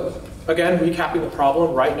 So again, recapping the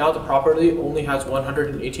problem, right now the property only has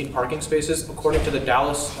 118 parking spaces. According to the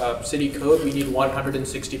Dallas City Code, we need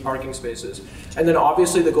 160 parking spaces. And then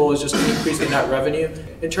obviously the goal is just to increase the net revenue.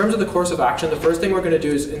 In terms of the course of action, the first thing we're going to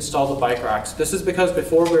do is install the bike racks. This is because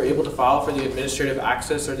before we're able to file for the administrative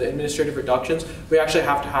access or the administrative reductions, we actually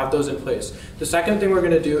have to have those in place. The second thing we're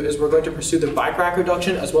going to do is we're going to pursue the bike rack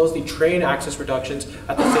reduction as well as the train access reductions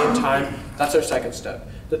at the same time. That's our second step.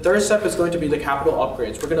 The third step is going to be the capital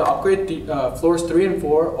upgrades. We're going to upgrade the floors 3 and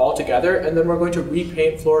 4 all together, and then we're going to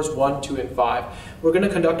repaint floors 1, 2, and 5. We're going to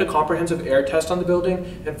conduct a comprehensive air test on the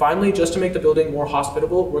building, and finally, just to make the building more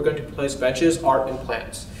hospitable, we're going to place benches, art, and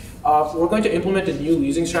plants. We're going to implement a new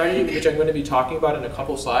leasing strategy, which I'm going to be talking about in a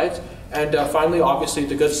couple slides. And finally, obviously,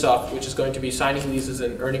 the good stuff, which is going to be signing leases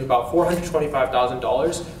and earning about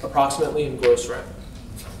 $425,000 approximately in gross rent.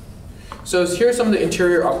 So here are some of the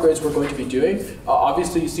interior upgrades we're going to be doing.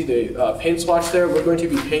 Obviously, you see the paint swatch there. We're going to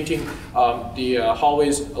be painting the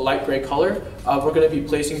hallways a light gray color. We're going to be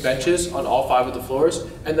placing benches on all 5 of the floors,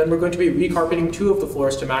 and then we're going to be recarpeting 2 of the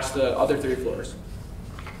floors to match the other 3 floors.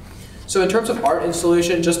 So in terms of art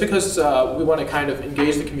installation, just because we want to kind of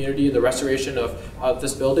engage the community in the restoration of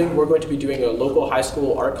this building, we're going to be doing a local high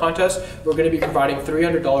school art contest. We're going to be providing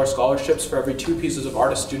 $300 scholarships for every 2 pieces of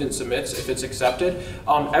art a student submits if it's accepted.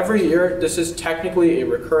 Every year, this is technically a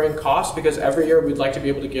recurring cost because every year we'd like to be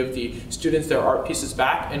able to give the students their art pieces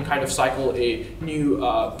back and kind of cycle a new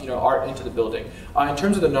art into the building. In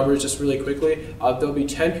terms of the numbers, just really quickly, there'll be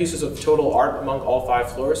 10 pieces of total art among all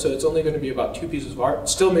 5 floors, so it's only going to be about 2 pieces of art,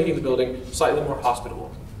 still making the building slightly more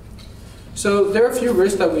hospitable. So there are a few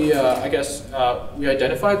risks that we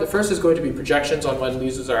identified. The first is going to be projections on when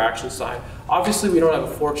leases are actually signed. Obviously, we don't have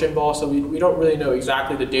a fortune ball, so we don't really know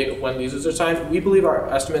exactly the date of when leases are signed. We believe our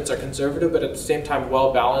estimates are conservative, but at the same time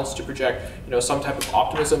well balanced to project some type of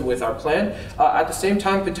optimism with our plan. At the same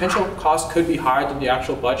time, potential costs could be higher than the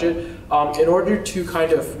actual budget. In order to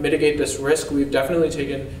kind of mitigate this risk, we've definitely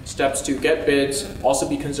taken steps to get bids, also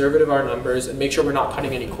be conservative our numbers, and make sure we're not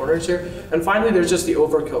cutting any corners here. And finally, there's just the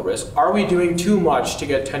overkill risk. Are we doing too much to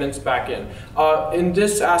get tenants back in? In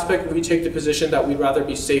this aspect, we take the position that we'd rather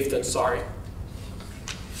be safe than sorry.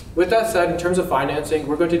 With that said, in terms of financing,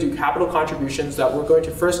 we're going to do capital contributions that we're going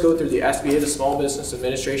to first go through the SBA, the Small Business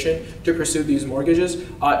Administration, to pursue these mortgages.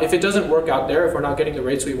 If it doesn't work out there, if we're not getting the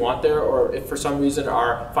rates we want there, or if for some reason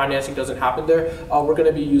our financing doesn't happen there, we're going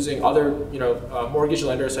to be using other mortgage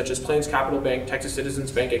lenders such as Plains Capital Bank, Texas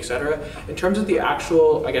Citizens Bank, etc. In terms of the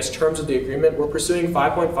actual, terms of the agreement, we're pursuing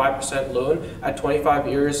 5.5% loan at 25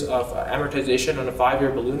 years of amortization on a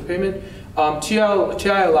 5-year balloon payment. TI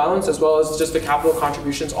allowance, as well as just the capital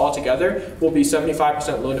contributions all together, will be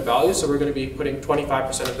 75% loan to value, so we're going to be putting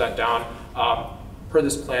 25% of that down per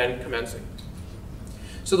this plan commencing.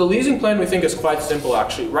 So the leasing plan we think is quite simple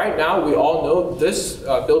actually. Right now we all know this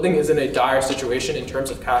building is in a dire situation in terms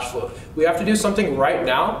of cash flow. We have to do something right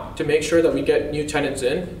now to make sure that we get new tenants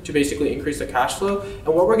in to basically increase the cash flow. And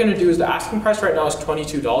what we're going to do is the asking price right now is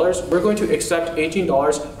 $22. We're going to accept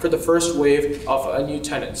 $18 for the first wave of a new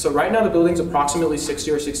tenant. So right now the building's approximately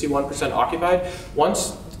 60 or 61% occupied.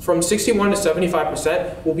 Once from 61 to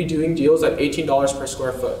 75%, we'll be doing deals at $18 per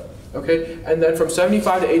square foot. Okay, and then from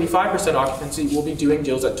 75 to 85% occupancy, we'll be doing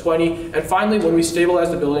deals at 20. And finally, when we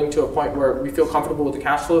stabilize the building to a point where we feel comfortable with the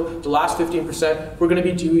cash flow, the last 15%, we're going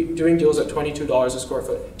to be doing deals at $22 a square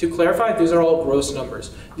foot. To clarify, these are all gross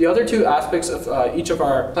numbers. The other 2 aspects of each of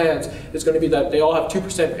our plans is going to be that they all have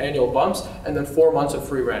 2% annual bumps and then 4 months of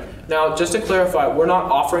free rent. Now, just to clarify, we're not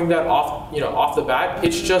offering that off the bat.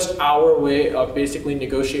 It's just our way of basically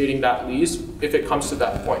negotiating that lease if it comes to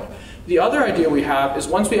that point. The other idea we have is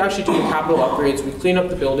once we actually do the capital upgrades, we clean up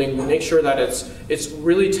the building, we make sure that it's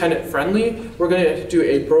really tenant friendly, we're going to do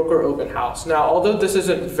a broker open house. Now, although this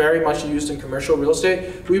isn't very much used in commercial real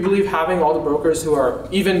estate, we believe having all the brokers who are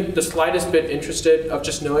even the slightest bit interested of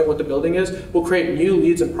just knowing what the building is will create new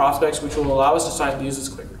leads and prospects which will allow us to sign leases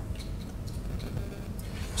quicker.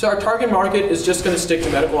 So our target market is just going to stick to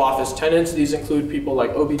medical office tenants. These include people like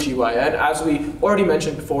OBGYN. As we already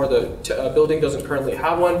mentioned before, the building doesn't currently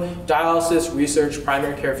have one. Dialysis, research,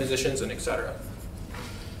 primary care physicians, and etc.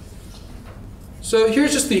 So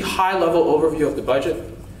here's just the high-level overview of the budget.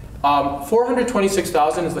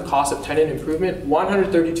 $426,000 is the cost of tenant improvement.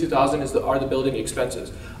 $132,000 are the building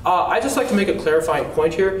expenses. I'd just like to make a clarifying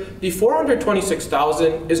point here. The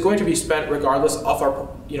 $426,000 is going to be spent regardless of our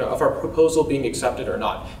proposal being accepted or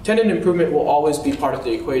not. Tenant improvement will always be part of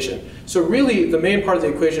the equation. So really, the main part of the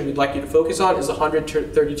equation we'd like you to focus on is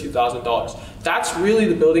 $132,000. That's really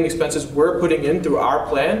the building expenses we're putting in through our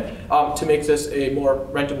plan to make this a more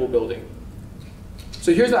rentable building.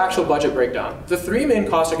 So here's the actual budget breakdown. The 3 main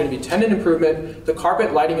costs are going to be tenant improvement, the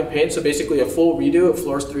carpet, lighting, and paint, so basically a full redo of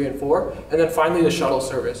floors 3 and 4, and then finally the shuttle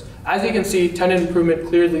service. As you can see, tenant improvement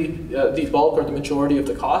clearly the bulk or the majority of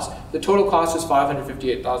the cost. The total cost is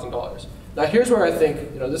 $558,000. Now here's where I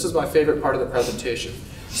think, this is my favorite part of the presentation.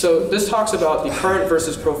 So this talks about the current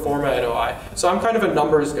versus pro forma NOI. So I'm kind of a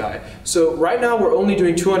numbers guy. So right now we're only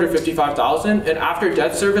doing $255,000, and after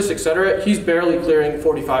debt service, etc., he's barely clearing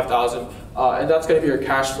 $45,000. And that's going to be your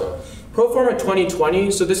cash flow. Pro forma 2020,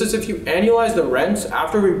 so this is if you annualize the rents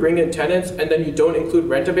after we bring in tenants and then you don't include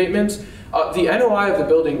rent abatements, the NOI of the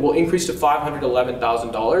building will increase to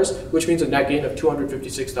 $511,000, which means a net gain of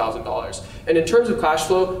 $256,000. And in terms of cash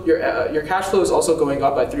flow, your cash flow is also going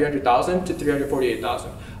up by $300,000 to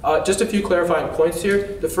 $348,000. Just a few clarifying points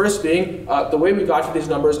here. The first being, the way we got to these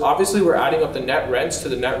numbers, obviously we're adding up the net rents to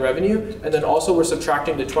the net revenue, and then also we're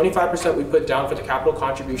subtracting the 25% we put down for the capital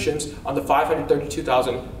contributions on the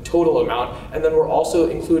 $532,000 total amount, and then we're also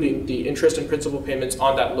including the interest and principal payments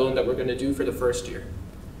on that loan that we're going to do for the first year.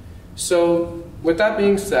 So with that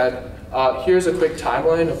being said, here's a quick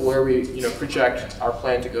timeline of where we project our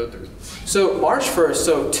plan to go through. So March 1st,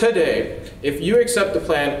 so today, if you accept the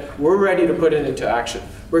plan, we're ready to put it into action.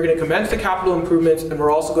 We're going to commence the capital improvements, and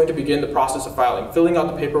we're also going to begin the process of filing, filling out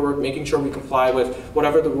the paperwork, making sure we comply with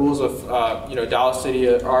whatever the rules of Dallas City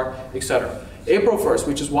are, etc. April 1st,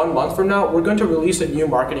 which is 1 month from now, we're going to release a new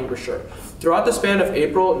marketing brochure. Throughout the span of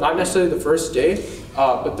April, not necessarily the first day,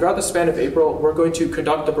 but throughout the span of April, we're going to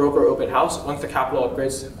conduct the broker open house once the capital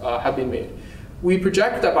upgrades have been made. We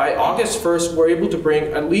project that by August 1st, we're able to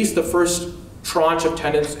bring at least the first tranche of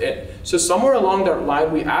tenants in. So somewhere along that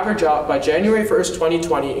line, we average out by January 1st,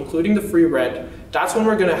 2020, including the free rent, that's when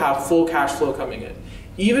we're going to have full cash flow coming in.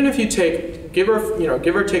 Even if you take, give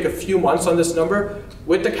or take a few months on this number,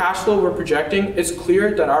 with the cash flow we're projecting, it's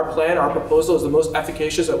clear that our plan, our proposal is the most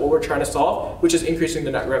efficacious at what we're trying to solve, which is increasing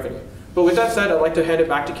the net revenue. But with that said, I'd like to hand it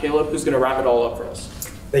back to Caleb, who's going to wrap it all up for us.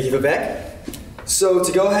 Thank you, Vivek. So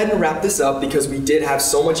to go ahead and wrap this up, because we did have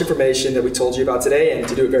so much information that we told you about today, and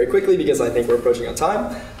to do it very quickly because I think we're approaching on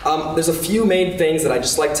time, there's a few main things that I'd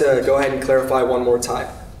just like to go ahead and clarify one more time.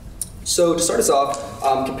 So to start us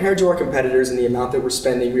off, compared to our competitors and the amount that we're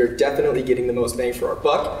spending, we are definitely getting the most bang for our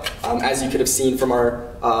buck, as you could have seen from our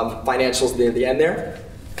financials near the end there.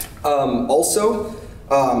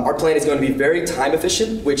 Our plan is going to be very time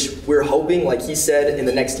efficient, which we're hoping, like he said, in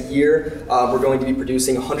the next year, we're going to be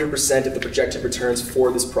producing 100% of the projected returns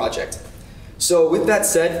for this project. So with that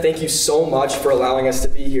said, thank you so much for allowing us to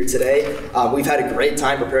be here today. We've had a great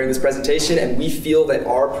time preparing this presentation, and we feel that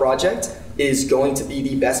our project is going to be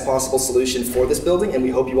the best possible solution for this building, and we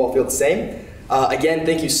hope you all feel the same. Again,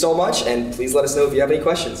 thank you so much, and please let us know if you have any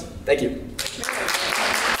questions. Thank you.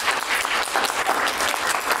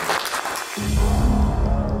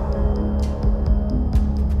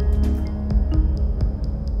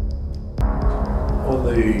 On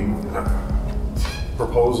the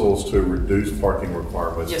proposals to reduce parking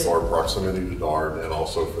requirements for proximity to DART and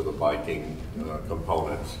also for the biking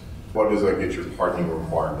components, what does that get your parking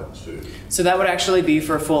requirements to? So that would actually be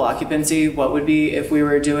for full occupancy. What would be if we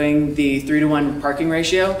were doing the 3-to-1 parking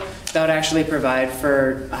ratio, that would actually provide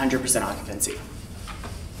for 100% occupancy.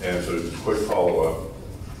 And so quick follow-up,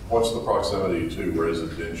 what's the proximity to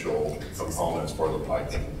residential components for the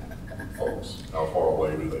biking folks? How far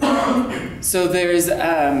away do they go? So there's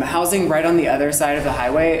housing right on the other side of the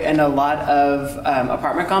highway, and a lot of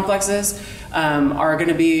apartment complexes are going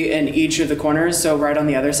to be in each of the corners. So right on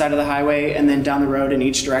the other side of the highway, and then down the road in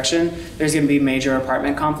each direction, there's going to be major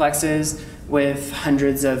apartment complexes with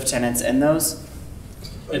hundreds of tenants in those.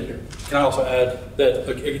 And can I also add that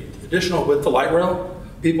additional with the light rail,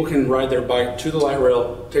 people can ride their bike to the light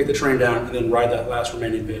rail, take the train down, and then ride that last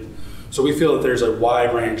remaining bit. So we feel that there's a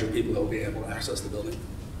wide range of people that will be able to access the building.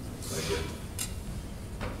 Thank you.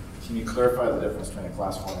 Can you clarify the difference between a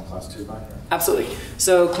Class 1 and Class 2 bike rack? Absolutely.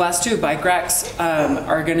 So Class 2 bike racks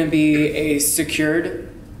are going to be a secured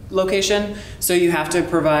location. So you have to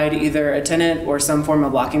provide either a tenant or some form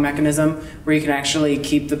of locking mechanism where you can actually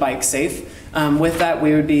keep the bike safe. With that,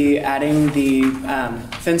 we would be adding the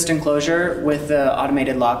fenced enclosure with the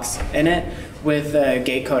automated locks in it with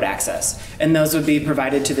gate code access. And those would be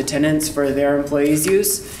provided to the tenants for their employees'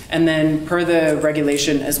 use. And then per the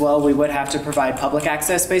regulation as well, we would have to provide public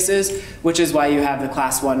access spaces, which is why you have the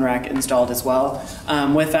Class 1 rack installed as well.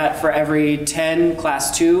 With that, for every 10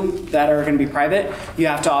 Class 2 that are going to be private, you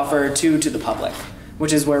have to offer 2 to the public,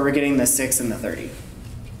 which is where we're getting the 6 and the 30.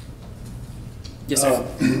 Yes, sir.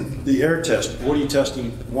 The air test, what are you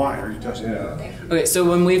testing? Why are you testing that? Okay, so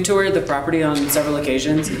when we've toured the property on several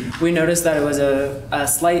occasions, we noticed that it was a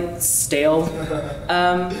slight stale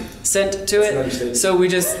scent to it.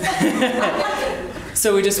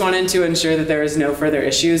 So we just wanted to ensure that there is no further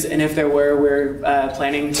issues, and if there were, we're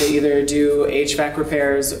planning to either do HVAC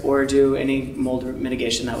repairs or do any mold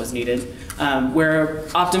mitigation that was needed. We're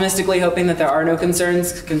optimistically hoping that there are no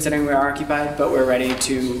concerns, considering we're occupied, but we're ready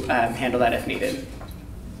to handle that if needed.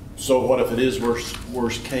 So what if it is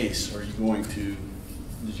worst case? Are you going to,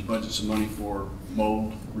 did you budget some money for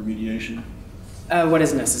mold remediation? What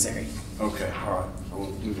is necessary. Okay, all right. So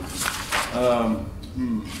we'll move on.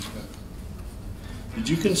 Did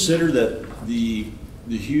you consider that the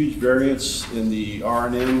huge variance in the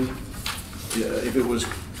IREM, if it was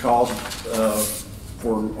caused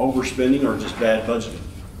for overspending or just bad budgeting?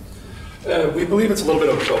 We believe it's a little bit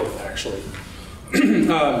of both, actually.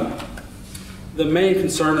 The main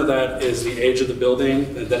concern of that is the age of the building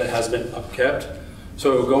and that it has been upkept.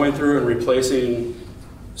 So going through and replacing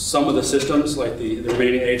some of the systems, like the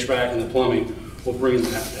remaining HVAC and the plumbing, will bring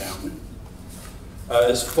that down.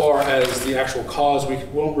 As far as the actual cause, we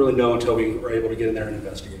won't really know until we are able to get in there and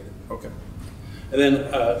investigate it. Okay. And then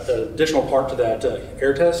an additional part to that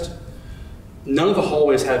air test, none of the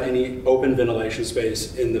hallways have any open ventilation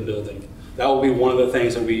space in the building. That will be one of the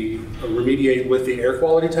things that we remediate with the air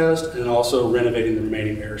quality test, and also renovating the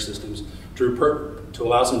remaining air systems to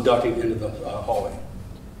allow some ducting into the hallway.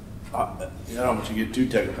 I don't want you to get too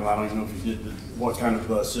technical. I don't even know if you did, but what kind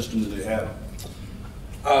of system do they have?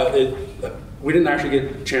 We didn't actually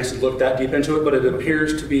get a chance to look that deep into it, but it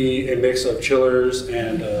appears to be a mix of chillers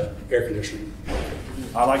and air conditioning.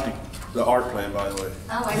 I like the art plan, by the way.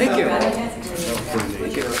 Oh, I Thank you. That was pretty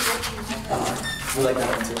neat. We like that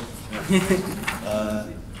one too.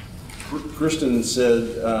 Kristen said,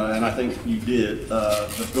 and I think you did,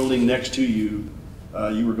 the building next to you,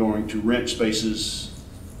 you were going to rent spaces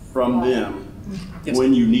from them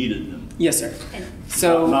when you needed them. Yes, sir.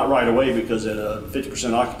 So Not right away, because at a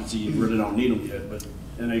 50% occupancy, you really don't need them yet, but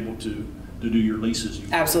able to do your leases.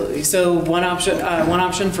 absolutely. So one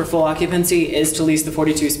option for full occupancy is to lease the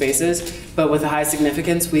 42 spaces, but with a high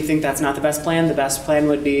significance, we think that's not the best plan. The best plan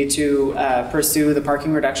would be to pursue the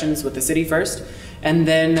parking reductions with the city first, and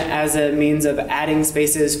then as a means of adding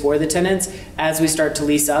spaces for the tenants as we start to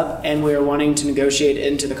lease up and we're wanting to negotiate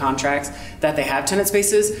into the contracts that they have tenant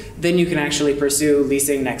spaces, then you can actually pursue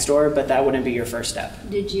leasing next door, but that wouldn't be your first step.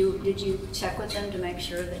 Did you check with them to make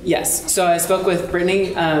sure that? Yes, so I spoke with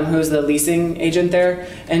Brittany, who's the leasing agent there,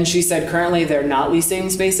 and she said currently they're not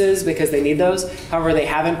leasing spaces because they need those. However, they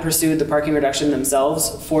haven't pursued the parking reduction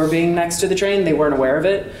themselves for being next to the train. They weren't aware of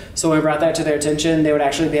it. So when we brought that to their attention, they would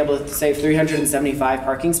actually be able to save 375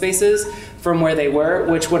 parking spaces from where they were,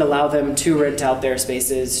 which would allow them to rent out their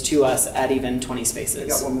spaces to us at even 20 spaces. I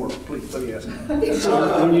got one more, please, let me ask you.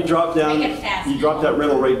 So when you drop down, you drop that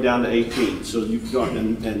rental rate down to 18, so you've got,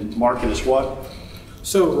 and market is what?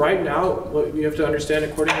 So right now, what you have to understand,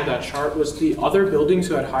 according to that chart, was the other buildings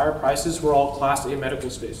who had higher prices were all Class A medical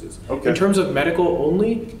spaces. Okay. In terms of medical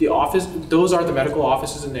only, those are the medical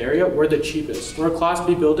offices in the area. We're the cheapest. We're a Class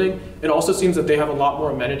B building. It also seems that they have a lot more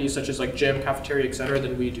amenities, such as like gym, cafeteria, etc.,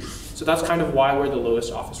 than we do. So that's kind of why we're the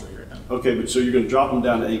lowest office rate right now. Okay, but so you're going to drop them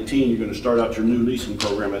down to 18. You're going to start out your new leasing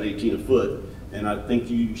program at 18 a foot, and I think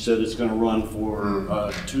you said it's going to run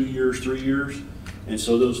for 2 years, 3 years. And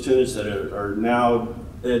so those tenants that are now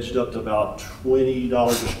edged up to about $20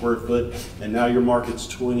 a square foot, and now your market's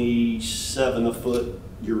 27 a foot,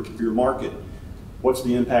 your market. What's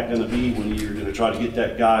the impact going to be when you're going to try to get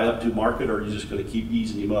that guy up to market, or are you just going to keep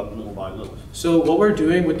easing him up little by little? So what we're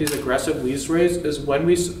doing with these aggressive lease rates is when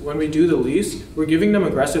we do the lease, we're giving them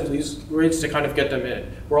aggressive lease rates to kind of get them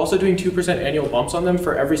in. We're also doing 2% annual bumps on them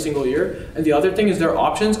for every single year. And the other thing is their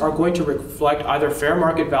options are going to reflect either fair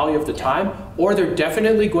market value of the time, or they're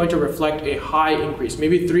definitely going to reflect a high increase,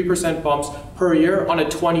 maybe 3% bumps per year on a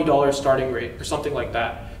 $20 starting rate or something like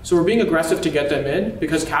that. So we're being aggressive to get them in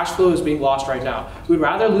because cash flow is being lost right now. We'd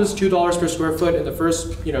rather lose $2 per square foot in the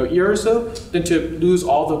first year or so than to lose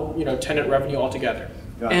all the tenant revenue altogether.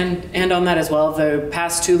 And on that as well, the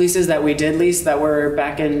past 2 leases that we did lease that were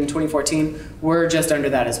back in 2014 were just under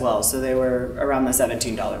that as well. So they were around the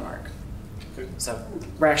 $17 mark. Okay. So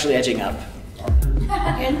we're actually edging up.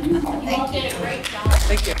 Thank you. Did a great job.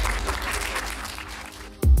 Thank you.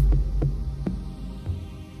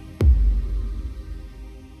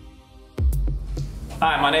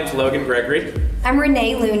 Hi, my name's Logan Gregory. I'm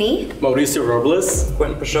Renee Looney. Mauricio Robles.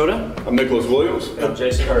 Quentin Peixoto. I'm Nicholas Williams. And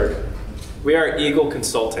Jason Hurd. We are Eagle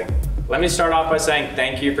Consulting. Let me start off by saying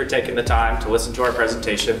thank you for taking the time to listen to our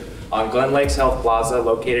presentation on Glen Lakes Health Plaza,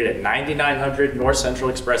 located at 9900 North Central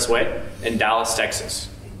Expressway in Dallas, Texas.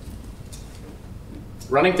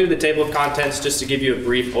 Running through the table of contents just to give you a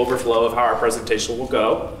brief overflow of how our presentation will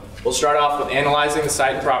go. We'll start off with analyzing the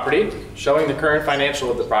site and property, showing the current financial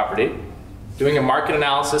of the property, doing a market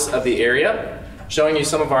analysis of the area, showing you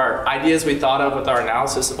some of our ideas we thought of with our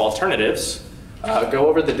analysis of alternatives, go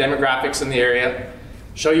over the demographics in the area,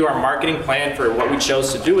 show you our marketing plan for what we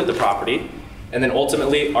chose to do with the property, and then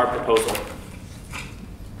ultimately our proposal.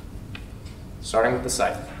 Starting with the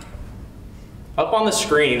site. Up on the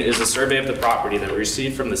screen is a survey of the property that we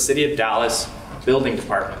received from the City of Dallas Building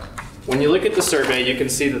Department. When you look at the survey, you can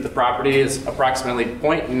see that the property is approximately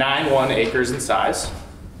 0.91 acres in size.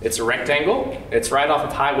 It's a rectangle. It's right off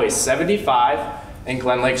of Highway 75 and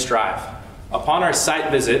Glen Lakes Drive. Upon our site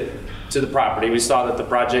visit to the property, we saw that the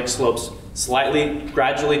project slopes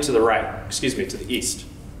gradually to the right, to the east.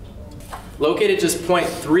 Located just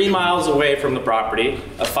 0.3 miles away from the property,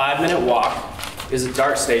 a 5-minute walk, is a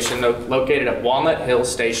DART station located at Walnut Hill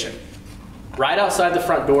Station. Right outside the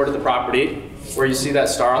front door to the property, where you see that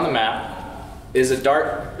star on the map, is a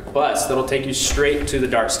DART bus that'll take you straight to the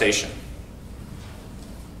DART station.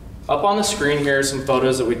 Up on the screen here are some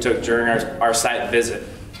photos that we took during our site visit.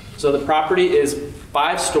 So the property is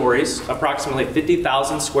 5 stories, approximately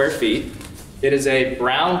 50,000 square feet. It is a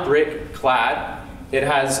brown brick clad. It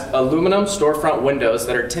has aluminum storefront windows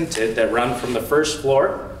that are tinted that run from the 1st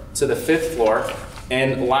floor to the 5th floor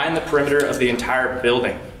and line the perimeter of the entire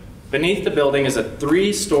building. Beneath the building is a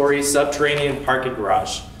 3-story subterranean parking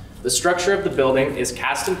garage. The structure of the building is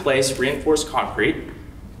cast-in-place reinforced concrete,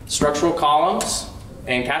 structural columns,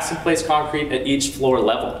 and cast-in-place concrete at each floor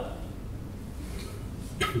level.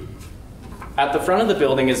 At the front of the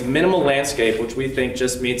building is minimal landscape, which we think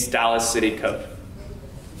just meets Dallas City Code.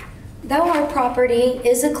 Though our property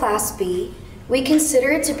is a Class B, we consider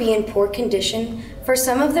it to be in poor condition for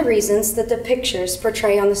some of the reasons that the pictures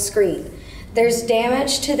portray on the screen. There's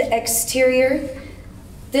damage to the exterior.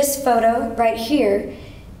 This photo right here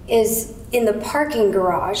is in the parking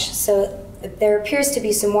garage, so there appears to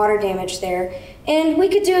be some water damage there. And we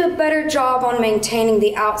could do a better job on maintaining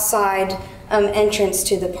the outside entrance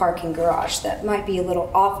to the parking garage. That might be a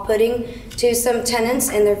little off-putting to some tenants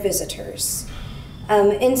and their visitors.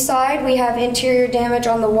 Inside, we have interior damage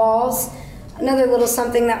on the walls. Another little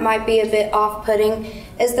something that might be a bit off-putting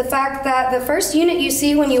is the fact that the first unit you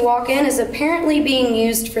see when you walk in is apparently being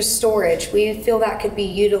used for storage. We feel that could be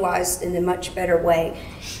utilized in a much better way.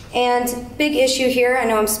 And big issue here, I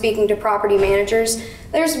know I'm speaking to property managers,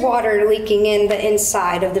 there's water leaking in the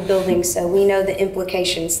inside of the building, so we know the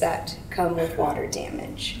implications that come with water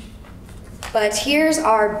damage. But here's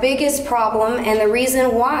our biggest problem and the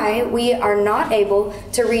reason why we are not able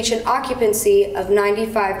to reach an occupancy of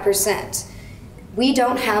 95%. We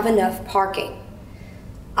don't have enough parking.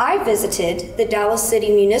 I visited the Dallas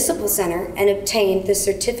City Municipal Center and obtained the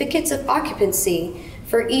certificates of occupancy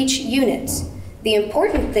for each unit. The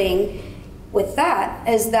important thing with that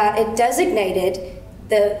is that it designated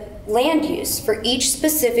the land use for each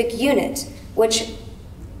specific unit, which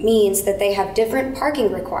means that they have different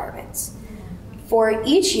parking requirements. For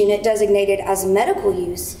each unit designated as medical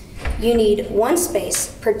use, you need 1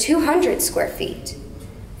 space per 200 square feet.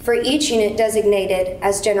 For each unit designated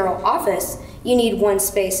as general office, you need 1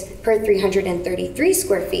 space per 333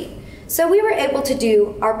 square feet. So we were able to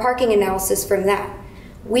do our parking analysis from that.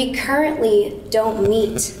 We currently don't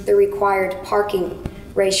meet the required parking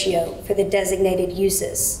ratio for the designated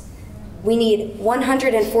uses. We need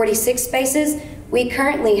 146 spaces. We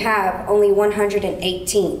currently have only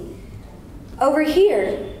 118. Over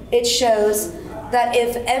here, it shows that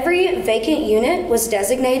if every vacant unit was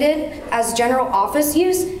designated as general office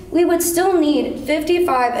use, we would still need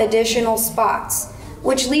 55 additional spots,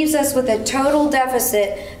 which leaves us with a total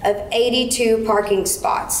deficit of 82 parking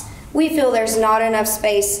spots. We feel there's not enough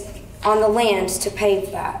space on the land to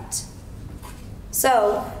pave that.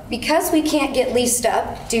 So, because we can't get leased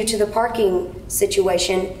up due to the parking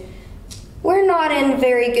situation, we're not in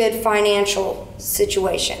very good financial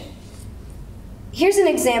situation. Here's an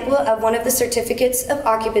example of one of the certificates of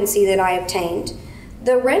occupancy that I obtained.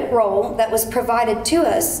 The rent roll that was provided to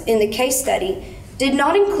us in the case study did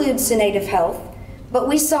not include Senative Health, but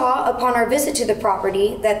we saw upon our visit to the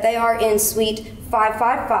property that they are in Suite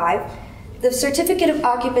 555. The certificate of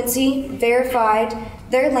occupancy verified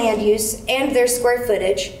their land use and their square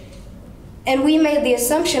footage, and we made the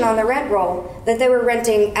assumption on the rent roll that they were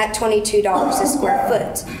renting at $22 a square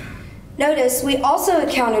foot. Notice we also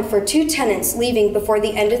accounted for 2 tenants leaving before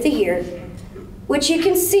the end of the year, which you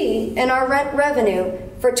can see in our rent revenue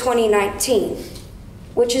for 2019,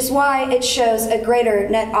 which is why it shows a greater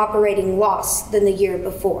net operating loss than the year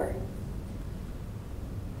before.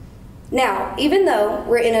 Now, even though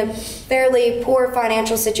we're in a fairly poor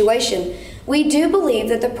financial situation, we do believe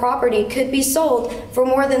that the property could be sold for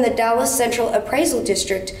more than the Dallas Central Appraisal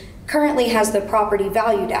District currently has the property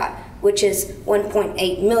valued at, which is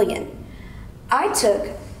 $1.8 million. I took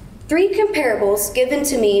 3 comparables given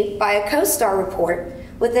to me by a CoStar report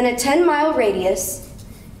within a 10-mile radius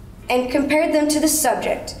and compared them to the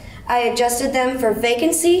subject. I adjusted them for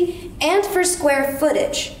vacancy and for square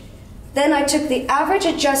footage. Then I took the average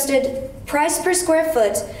adjusted price per square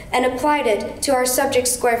foot and applied it to our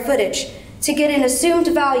subject's square footage to get an assumed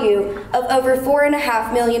value of over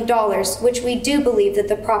 $4.5 million, which we do believe that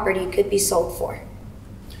the property could be sold for.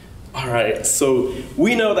 All right, so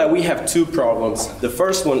we know that we have two problems. The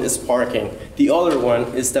first one is parking. The other one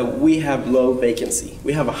is that we have low vacancy.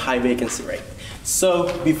 We have a high vacancy rate.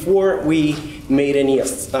 So before we made any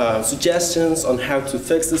suggestions on how to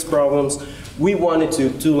fix these problems, we wanted to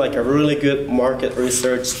do like a really good market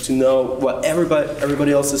research to know what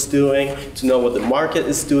everybody else is doing, to know what the market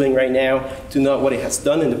is doing right now, to know what it has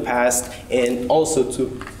done in the past, and also to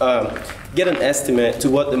get an estimate to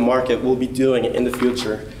what the market will be doing in the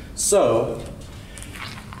future. So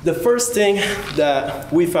the first thing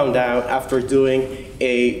that we found out after doing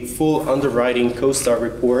a full underwriting CoStar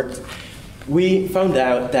report, we found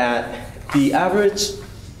out that the average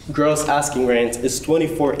gross asking rent is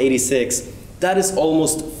 $24.86. That is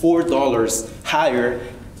almost $4 higher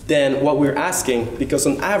than what we're asking, because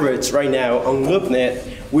on average right now on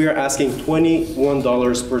LoopNet, we are asking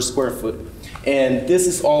 $21 per square foot. And this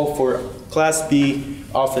is all for Class B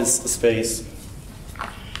office space.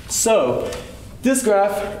 So this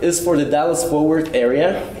graph is for the Dallas-Fort Worth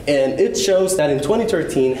area, and it shows that in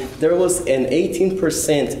 2013, there was an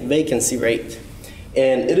 18% vacancy rate.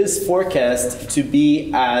 And it is forecast to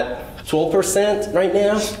be at 12% right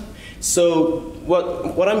now. So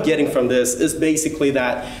what I'm getting from this is basically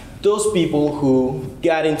that those people who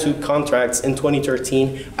got into contracts in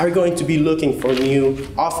 2013 are going to be looking for new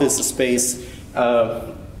office space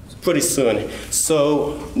pretty soon.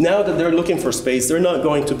 So now that they're looking for space, they're not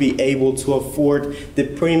going to be able to afford the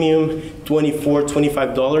premium $24,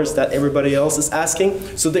 $25 that everybody else is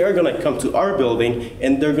asking. So they are going to come to our building,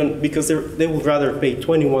 and because they would rather pay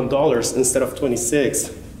 $21 instead of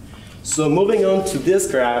 $26. So moving on to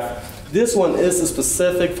this graph, this one is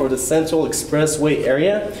specific for the Central Expressway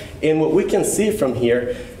area, and what we can see from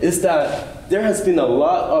here is that there has been a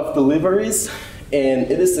lot of deliveries,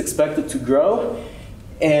 and it is expected to grow,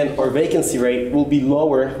 and our vacancy rate will be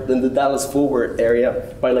lower than the Dallas-Fort Worth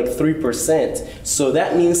area by like 3%. So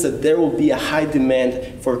that means that there will be a high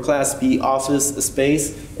demand for Class B office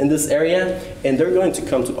space in this area, and they're going to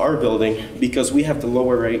come to our building because we have the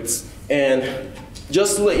lower rates. And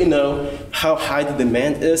just to let you know how high the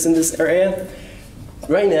demand is in this area,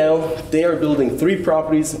 right now they are building 3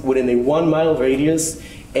 properties within a 1-mile radius,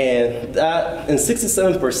 and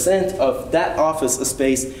 67% of that office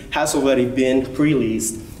space has already been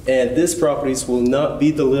pre-leased, and these properties will not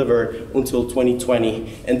be delivered until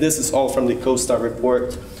 2020, and this is all from the CoStar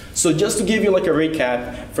report. So just to give you like a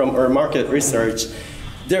recap from our market research,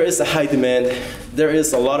 there is a high demand, there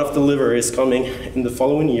is a lot of deliveries coming in the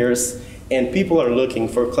following years, and people are looking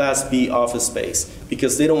for Class B office space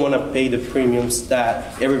because they don't want to pay the premiums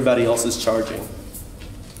that everybody else is charging.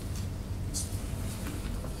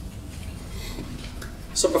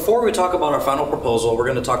 So before we talk about our final proposal, we're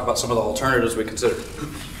going to talk about some of the alternatives we considered.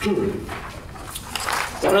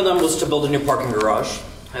 One of them was to build a new parking garage,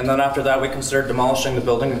 and then after that we considered demolishing the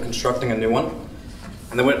building and constructing a new one.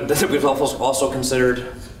 And then we've also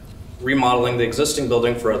considered remodeling the existing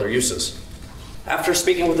building for other uses. After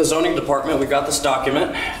speaking with the zoning department, we got this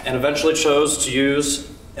document and eventually chose to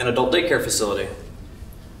use an adult daycare facility.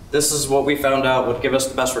 This is what we found out would give us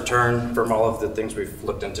the best return from all of the things we've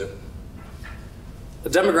looked into. The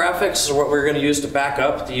demographics are what we're going to use to back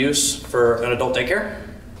up the use for an adult daycare.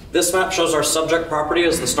 This map shows our subject property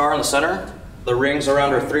as the star in the center. The rings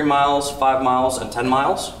around are 3 miles, 5 miles, and 10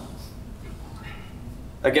 miles.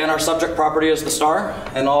 Again, our subject property is the star,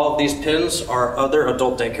 and all of these pins are other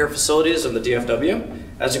adult daycare facilities in the DFW.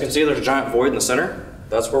 As you can see, there's a giant void in the center.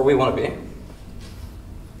 That's where we want to be.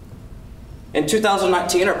 In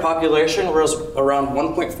 2019, our population was around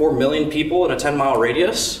 1.4 million people in a 10-mile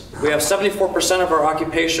radius. We have 74% of our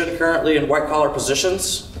occupation currently in white-collar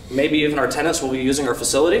positions. Maybe even our tenants will be using our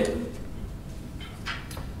facility.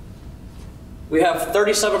 We have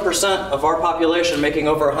 37% of our population making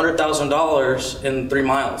over $100,000 in 3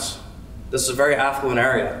 miles. This is a very affluent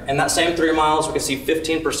area. In that same 3 miles, we can see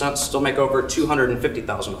 15% still make over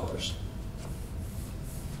 $250,000.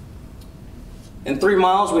 In 3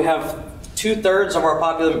 miles, we have 2/3 of our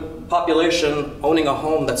population owning a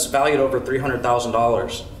home that's valued over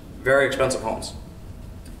 $300,000. Very expensive homes.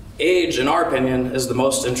 Age, in our opinion, is the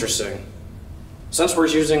most interesting. Since we're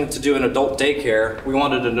using to do an adult daycare, we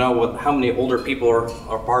wanted to know how many older people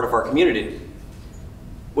are part of our community.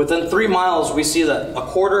 Within 3 miles, we see that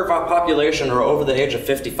 1/4 of our population are over the age of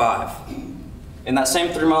 55. In that same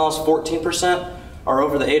 3 miles, 14% are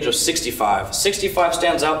over the age of 65. 65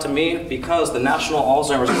 stands out to me because the National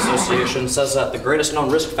Alzheimer's Association says that the greatest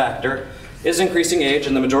known risk factor is increasing age,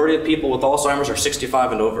 and the majority of people with Alzheimer's are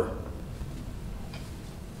 65 and over.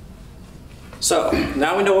 So,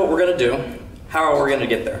 now we know what we're going to do. How are we going to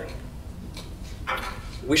get there?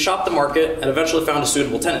 We shopped the market and eventually found a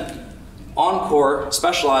suitable tenant. Encore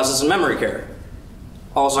specializes in memory care.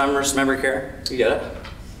 Alzheimer's memory care, you get it?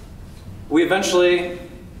 We eventually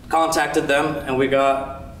contacted them and we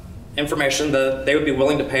got information that they would be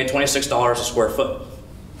willing to pay $26 a square foot.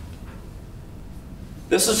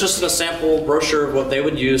 This is just a sample brochure of what they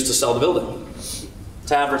would use to sell the building,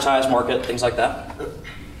 to advertise, market, things like that.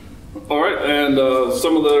 All right, and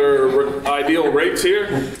some of their ideal rates here.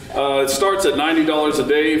 It starts at $90 a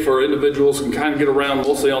day for individuals who can kind of get around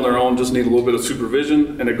mostly on their own, just need a little bit of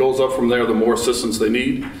supervision, and it goes up from there the more assistance they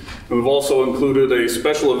need. And we've also included a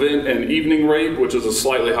special event and evening rate, which is a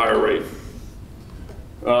slightly higher rate.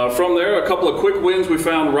 From there, a couple of quick wins we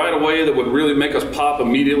found right away that would really make us pop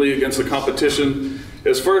immediately against the competition.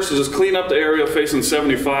 Is first is just clean up the area facing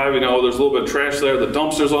 75. You know, there's a little bit of trash there. The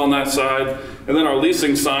dumpster's on that side. And then our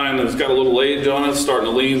leasing sign has got a little age on it, starting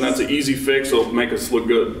to lean. That's an easy fix. It'll make us look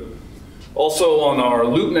good. Also on our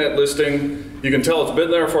LoopNet listing, you can tell it's been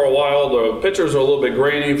there for a while. The pictures are a little bit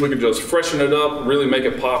grainy. If we could just freshen it up, really make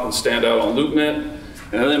it pop and stand out on LoopNet.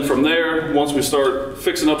 And then from there, once we start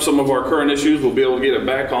fixing up some of our current issues, we'll be able to get it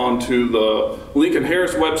back onto the Lincoln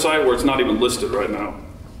Harris website where it's not even listed right now.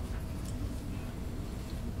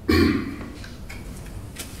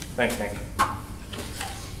 Thanks, Nick.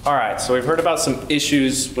 All right, so we've heard about some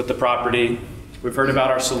issues with the property. We've heard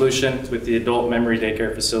about our solution with the adult memory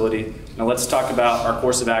daycare facility. Now let's talk about our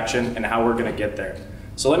course of action and how we're gonna get there.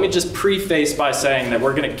 So let me just preface by saying that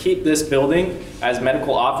we're gonna keep this building as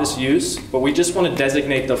medical office use, but we just wanna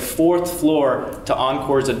designate the 4th floor to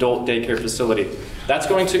Encore's adult daycare facility. That's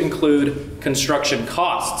going to include construction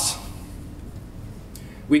costs.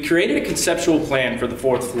 We created a conceptual plan for the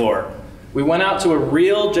 4th floor. We went out to a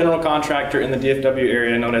real general contractor in the DFW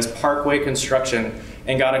area known as Parkway Construction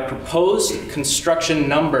and got a proposed construction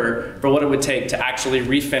number for what it would take to actually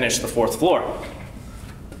refinish the 4th floor.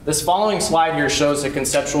 This following slide here shows a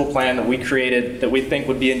conceptual plan that we created that we think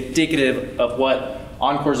would be indicative of what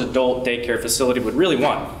Encore's adult daycare facility would really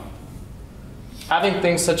want. Having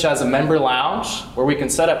things such as a member lounge where we can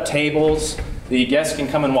set up tables, the guests can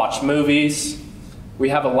come and watch movies. We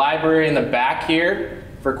have a library in the back here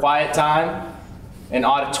for quiet time, an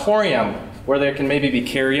auditorium where there can maybe be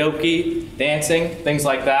karaoke, dancing, things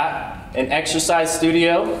like that, an exercise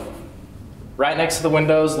studio right next to the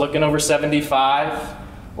windows looking over 75,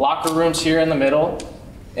 locker rooms here in the middle,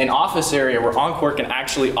 an office area where Encore can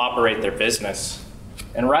actually operate their business.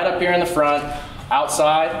 And right up here in the front,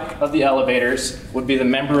 outside of the elevators, would be the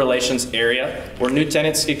member relations area where new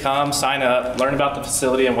tenants can come, sign up, learn about the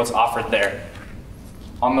facility and what's offered there.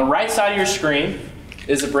 On the right side of your screen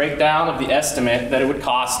is a breakdown of the estimate that it would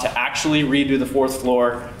cost to actually redo the 4th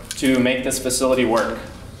floor to make this facility work.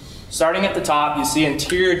 Starting at the top, you see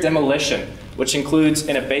interior demolition, which includes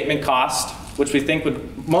an abatement cost, which we think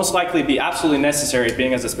would most likely be absolutely necessary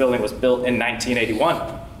being as this building was built in 1981.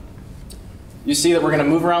 You see that we're going to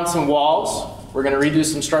move around some walls. We're going to redo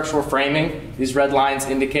some structural framing. These red lines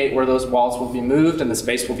indicate where those walls will be moved and the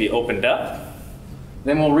space will be opened up.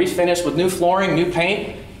 Then we'll refinish with new flooring, new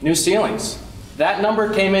paint, new ceilings. That number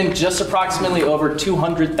came in just approximately over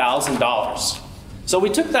 $200,000. So we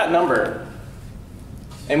took that number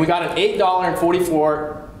and we got an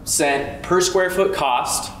 $8.44 per square foot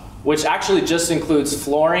cost, which actually just includes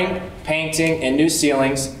flooring, painting, and new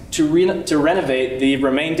ceilings to renovate the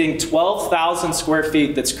remaining 12,000 square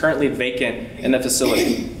feet that's currently vacant in the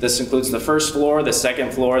facility. This includes the 1st floor, the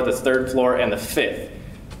 2nd floor, the 3rd floor, and the 5th.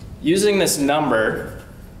 Using this number,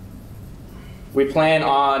 we plan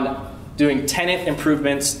on doing tenant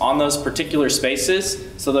improvements on those particular spaces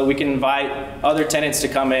so that we can invite other tenants to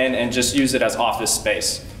come in and just use it as office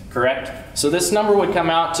space, correct? So this number would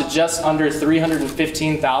come out to just under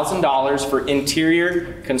 $315,000 for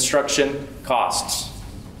interior construction costs.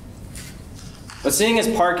 But seeing as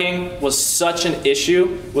parking was such an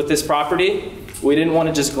issue with this property, we didn't want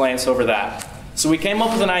to just glance over that. So we came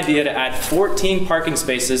up with an idea to add 14 parking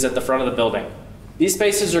spaces at the front of the building. These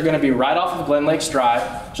spaces are going to be right off of Glen Lakes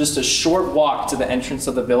Drive, just a short walk to the entrance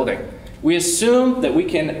of the building. We assume that we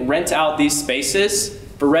can rent out these spaces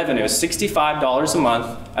for revenue, $65 a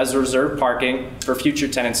month as reserved parking for future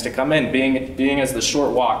tenants to come in, being as the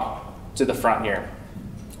short walk to the front here.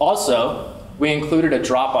 Also, we included a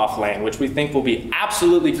drop-off lane, which we think will be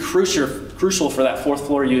absolutely crucial for that 4th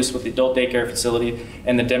floor use with the adult daycare facility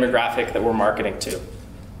and the demographic that we're marketing to.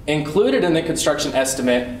 Included in the construction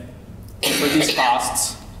estimate for these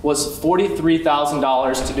costs was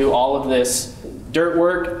 $43,000 to do all of this dirt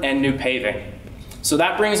work and new paving. So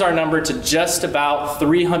that brings our number to just about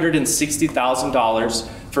 $360,000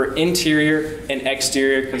 for interior and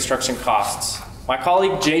exterior construction costs. My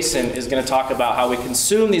colleague Jason is going to talk about how we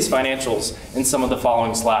consume these financials in some of the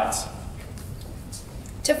following slides.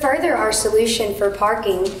 To further our solution for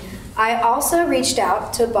parking, I also reached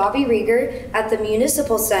out to Bobby Rieger at the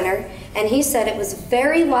Municipal Center, and he said it was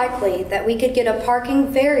very likely that we could get a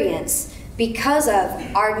parking variance because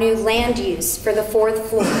of our new land use for the 4th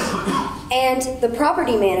floor. And the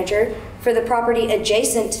property manager for the property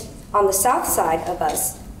adjacent on the south side of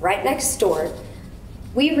us, right next door,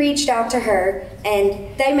 we reached out to her,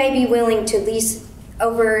 and they may be willing to lease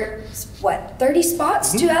over, what, 30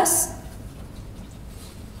 spots to us?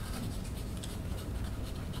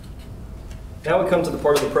 Now we come to the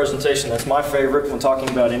part of the presentation that's my favorite when talking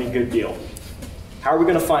about any good deal. How are we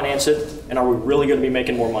going to finance it, and are we really going to be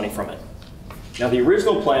making more money from it? Now, the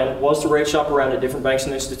original plan was to rate shop around at different banks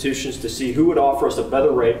and institutions to see who would offer us a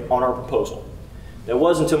better rate on our proposal. That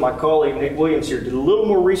was until my colleague Nick Williams here did a little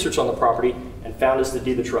more research on the property and found us the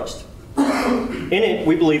deed of trust. In it,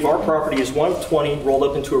 we believe our property is one of 20 rolled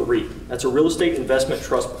up into a REIT. That's a real estate investment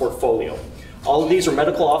trust portfolio. All of these are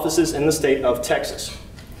medical offices in the state of Texas.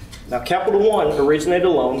 Now, Capital One originated a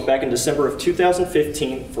loan back in December of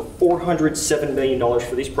 2015 for $407 million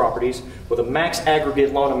for these properties with a max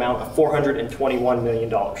aggregate loan amount of $421 million.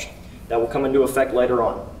 That will come into effect later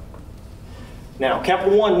on. Now,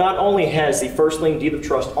 Capital One not only has the first lien deed of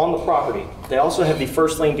trust on the property, they also have the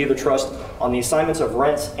first lien deed of trust on the assignments of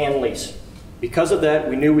rents and lease. Because of that,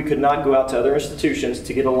 we knew we could not go out to other institutions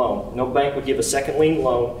to get a loan. No bank would give a second lien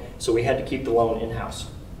loan, so we had to keep the loan in-house.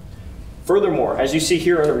 Furthermore, as you see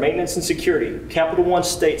here under maintenance and security, Capital One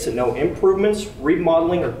states that no improvements,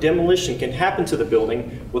 remodeling, or demolition can happen to the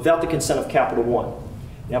building without the consent of Capital One.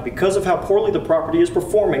 Now, because of how poorly the property is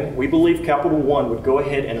performing, we believe Capital One would go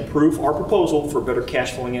ahead and approve our proposal for a better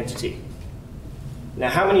cash flowing entity. Now,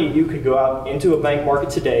 how many of you could go out into a bank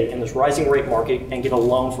market today in this rising rate market and get a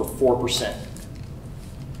loan for 4%?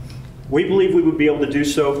 We believe we would be able to do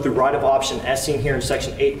so through right of option as seen here in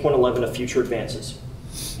section 8.11 of future advances.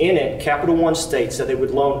 In it, Capital One states that they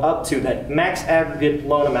would loan up to that max aggregate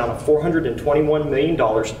loan amount of $421 million,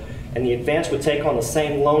 and the advance would take on the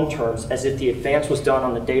same loan terms as if the advance was done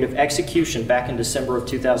on the date of execution back in December of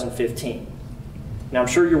 2015. Now, I'm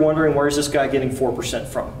sure you're wondering, where is this guy getting 4%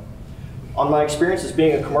 from? On my experience as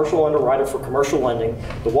being a commercial underwriter for commercial lending,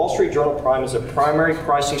 the Wall Street Journal Prime is a primary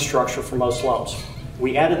pricing structure for most loans.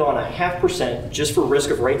 We added on a 0.5% just for risk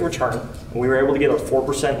of rate and return, and we were able to get a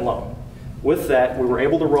 4% loan. With that, we were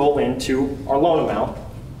able to roll into our loan amount.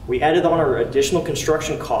 We added on our additional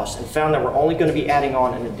construction costs and found that we're only going to be adding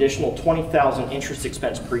on an additional $20,000 interest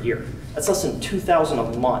expense per year. That's less than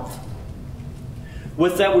 $2,000 a month.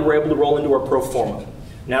 With that, we were able to roll into our pro forma.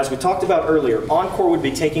 Now, as we talked about earlier, Encore would be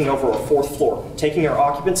taking over our 4th floor, taking our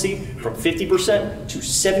occupancy from 50% to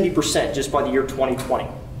 70% just by the year 2020.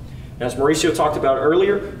 As Mauricio talked about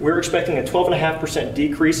earlier, we're expecting a 12.5%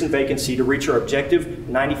 decrease in vacancy to reach our objective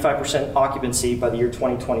 95% occupancy by the year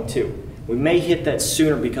 2022. We may hit that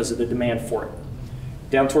sooner because of the demand for it.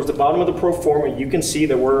 Down towards the bottom of the pro forma, you can see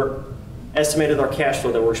that we're estimated our cash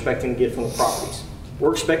flow that we're expecting to get from the properties.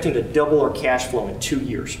 We're expecting to double our cash flow in 2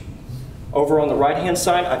 years. Over on the right-hand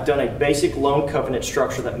side, I've done a basic loan covenant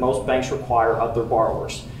structure that most banks require of their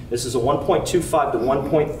borrowers. This is a 1.25 to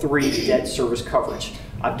 1.3 debt service coverage.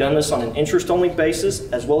 I've done this on an interest-only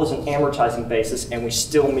basis as well as an amortizing basis, and we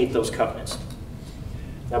still meet those covenants.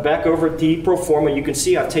 Now, back over at the pro forma, you can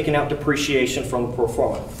see I've taken out depreciation from the pro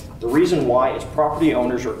forma. The reason why is property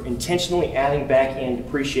owners are intentionally adding back in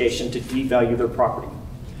depreciation to devalue their property.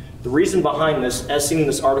 The reason behind this, as seen in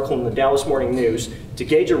this article in the Dallas Morning News, to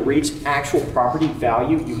gauge a REIT's actual property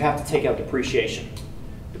value, you have to take out depreciation.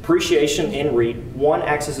 Depreciation in REIT, one,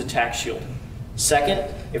 acts as a tax shield. Second,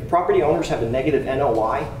 if property owners have a negative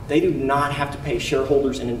NOI, they do not have to pay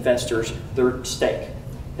shareholders and investors their stake.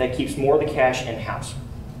 That keeps more of the cash in-house.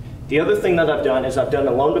 The other thing that I've done is I've done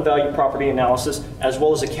a loan-to-value property analysis as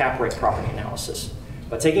well as a cap rate property analysis.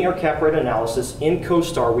 By taking our cap rate analysis in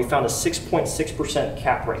CoStar, we found a 6.6%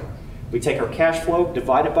 cap rate. We take our cash flow,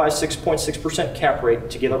 divide it by 6.6% cap rate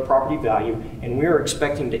to get our property value, and we are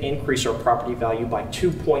expecting to increase our property value by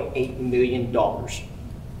 $2.8 million.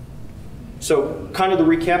 So, kind of to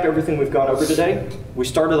recap everything we've gone over today, we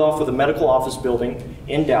started off with a medical office building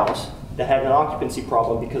in Dallas that had an occupancy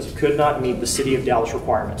problem because it could not meet the City of Dallas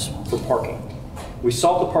requirements for parking. We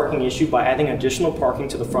solved the parking issue by adding additional parking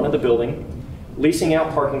to the front of the building, leasing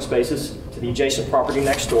out parking spaces to the adjacent property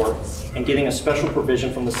next door, and getting a special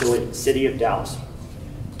provision from the City of Dallas.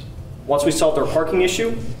 Once we solved our parking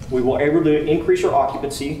issue, we were able to increase our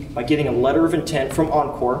occupancy by getting a letter of intent from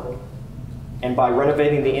Encore and by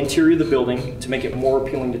renovating the interior of the building to make it more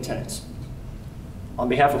appealing to tenants. On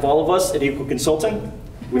behalf of all of us at Equal Consulting,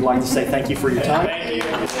 we'd like to say thank you for your time. Thank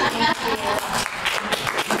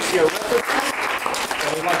you.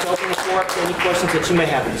 like to open the floor up to any questions that you may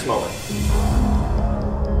have at this moment.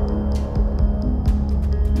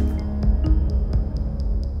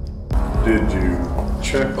 Did you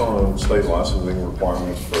check on state licensing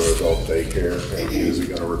requirements for adult daycare? And is it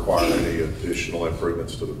going to require any additional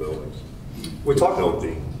improvements to the buildings? We talked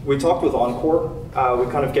with Encore.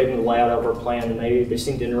 We kind of gave them the layout of our plan, and they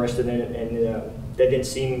seemed interested in it, and they didn't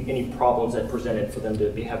see any problems that presented for them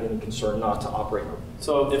to have any concern not to operate.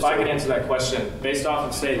 So if I could answer that question, based off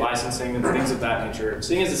of state licensing and things of that nature,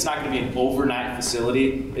 seeing as it's not going to be an overnight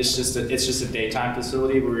facility, it's just a daytime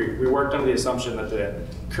facility. We worked under the assumption that the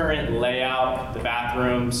current layout, the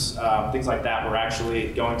bathrooms, things like that were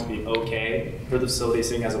actually going to be okay for the facility,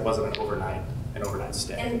 seeing as it wasn't an overnight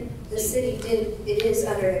stay. And the city it is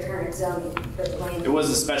under the current zoning for the land. It was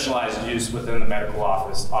a specialized use within the medical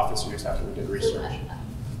office use after we did research. I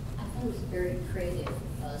thought it was a very creative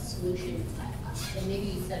solution. And maybe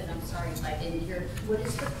you said it, I'm sorry if I didn't hear. What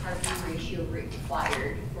is the parking ratio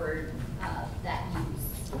required for that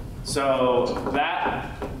use? So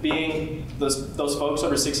that being those folks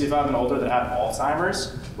over 65 and older that have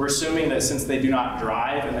Alzheimer's, we're assuming that since they do not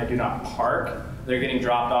drive and they do not park, they're getting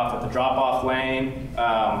dropped off at the drop-off lane.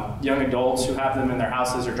 Young adults who have them in their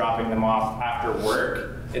houses are dropping them off after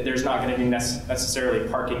work. There's not going to be necessarily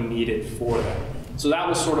parking needed for them. So that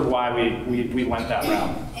was sort of why we went that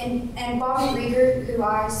route. And Bobby Rieger, who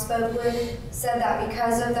I spoke with, said that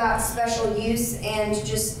because of that special use and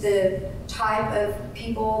just the type of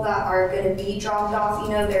people that are going to be dropped off,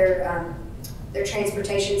 you know, their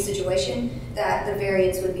transportation situation, that the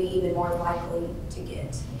variance would be even more likely to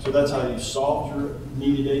get. So that's how you solved your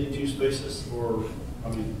needed 82 spaces, or I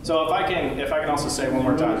mean? So if I can also say one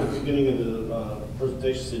more time. At the beginning of the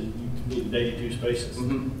presentation, said you needed 82 spaces.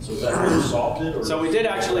 Mm-hmm. So is that how you solved it? Or so we did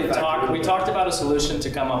actually talk. We talked about a solution to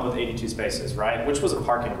come up with 82 spaces, right? Which was a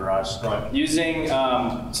parking garage. Right. Using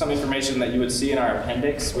some information that you would see in our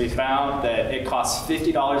appendix, we found that it costs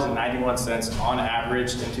 $50.91 on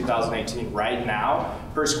average in 2018 right now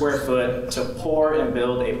per square foot to pour and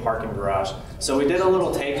build a parking garage. So we did a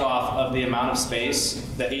little takeoff of the amount of space,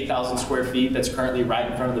 the 8,000 square feet that's currently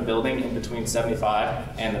right in front of the building, in between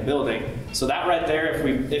 75 and the building. So that right there,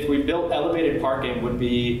 if we built elevated parking, would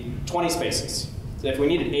be 20 spaces. If we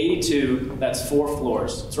needed 82, that's 4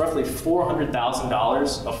 floors. It's roughly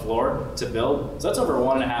 $400,000 a floor to build. So that's over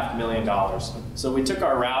 $1.5 million. So we took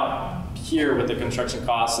our route here with the construction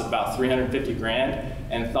costs of about 350 grand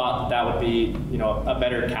and thought that would be, you know, a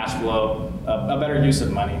better cash flow, a better use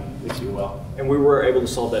of money, if you will. And we were able to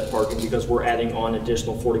solve that parking because we're adding on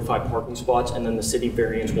additional 45 parking spots, and then the city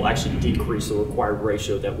variance will actually decrease the required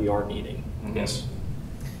ratio that we are needing. Mm-hmm. Yes.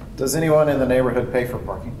 Does anyone in the neighborhood pay for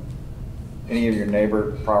parking? Any of your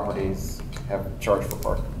neighbor properties have charged for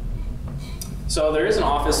parking? So there is an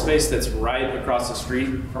office space that's right across the street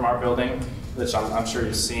from our building, which I'm sure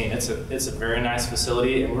you've seen. It's a very nice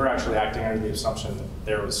facility, and we're actually acting under the assumption that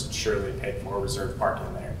there was surely paid for reserved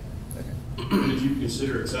parking there. Okay. Did you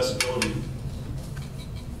consider accessibility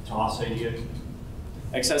to Haas 88?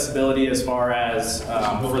 Accessibility as far as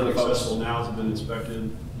for the folks. Accessible now has been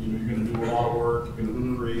inspected. You know, you're going to do a lot of work. You're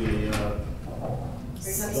going to create a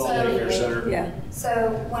daycare center. Yeah. So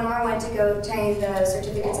when I went to go obtain the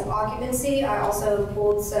certificates of occupancy, I also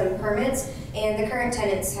pulled some permits, and the current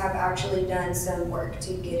tenants have actually done some work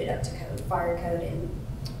to get it up to code, fire code, and.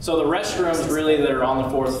 So the restrooms really that are on the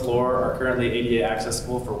 4th floor are currently ADA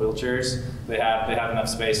accessible for wheelchairs. They have enough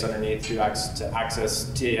space underneath to access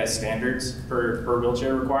TAS standards per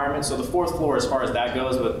wheelchair requirement. So the 4th floor, as far as that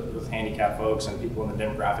goes, with handicapped folks and people in the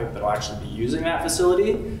demographic that will actually be using that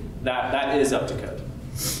facility, that is up to code.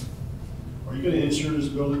 Are you going to insure this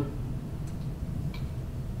building?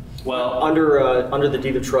 Well, under the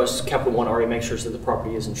deed of trust, Capital One already makes sure that the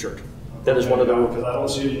property is insured. That is one of the. Because I don't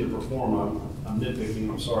see it in your perform. I'm nitpicking.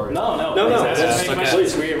 I'm sorry. No. That's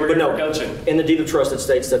okay. We're coaching. In the deed of trust, it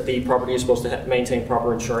states that the property is supposed to maintain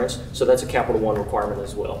proper insurance, so that's a Capital One requirement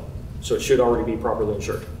as well. So it should already be properly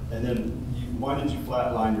insured. And then, why did you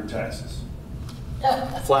flatline your taxes?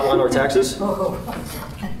 Flatline our taxes?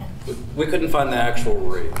 We couldn't find the actual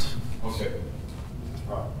rate. Okay.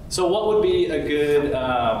 Right. So what would be a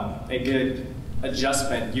good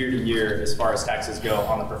adjustment year to year as far as taxes go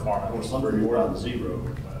on the performance? Or something more than zero.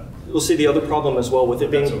 We'll see the other problem as well with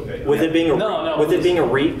it being being a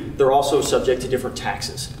REIT. They're also subject to different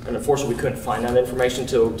taxes, and unfortunately, we couldn't find that information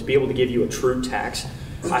to be able to give you a true tax.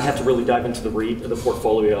 I'd have to really dive into the REIT or the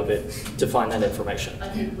portfolio of it to find that information. I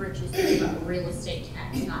think Rich was talking about real estate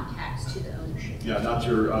tax, not tax to the ownership. Yeah, not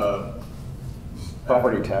your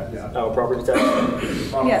property tax. Yeah. Oh, property tax.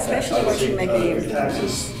 Yeah, especially what you make a year.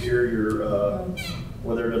 Taxes here, your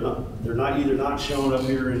Well, they're not either not showing up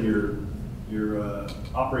here in your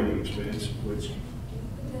operating expense, which.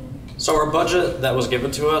 So our budget that was given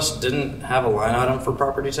to us didn't have a line item for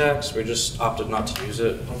property tax. We just opted not to use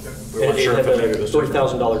it. We weren't It sure had if a maybe it was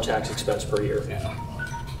 $3,000 tax expense per year. Yeah.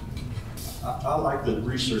 I like the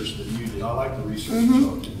research that you did. I like the research.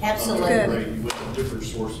 Mhm. Absolutely. Great. You went to different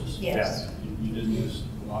sources. Yes. You didn't just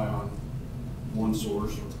rely on one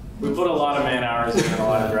source. We put a lot of man hours in and a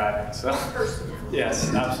lot of driving, so.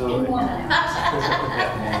 Yes, absolutely.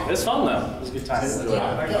 Yeah. It's fun though. It was a good time.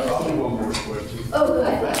 I got probably one more question. Oh, go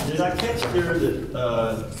ahead. Did I catch there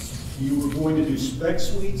that you were going to do spec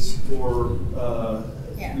suites, or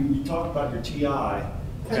Yeah. you talked about your TI?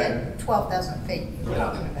 For the 12,000 feet you're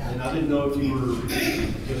talking about. And I didn't know if you were going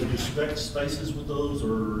to do spec spaces with those,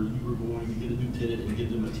 or you were going to get a new tenant and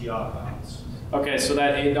give them a TI allowance. Okay, so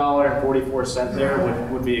that $8.44 there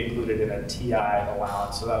would be included in a TI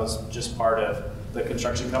allowance. So that was just part of the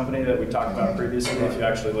construction company that we talked about previously. If you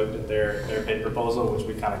actually looked at their bid proposal, which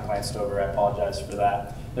we kind of glanced over, I apologize for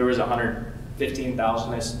that. There was a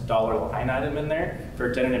 $115,000 line item in there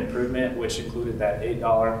for tenant improvement, which included that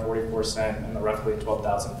 $8.44 and the roughly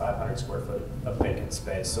 12,500 square foot of vacant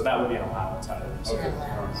space. So that would be an allowance item. Okay.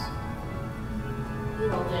 You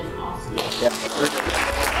all did awesome.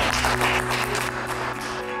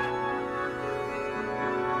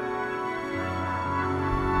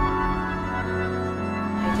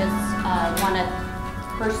 I just want to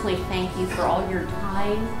personally thank you for all your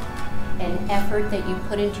time and effort that you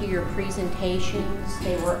put into your presentations.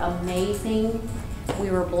 They were amazing. We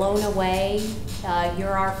were blown away.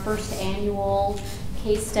 You're our first annual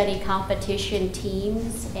case study competition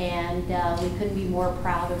teams, and we couldn't be more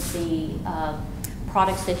proud of the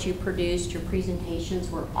products that you produced. Your presentations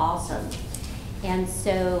were awesome. And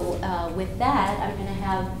so with that, I'm going to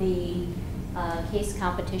have the case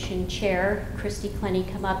competition chair, Christy Clenny,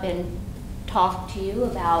 come up and talk to you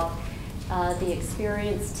about the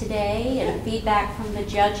experience today and feedback from the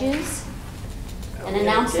judges and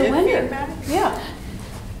announce the winner. Yeah.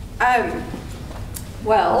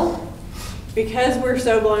 Well, because we're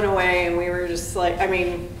so blown away and we were just like, I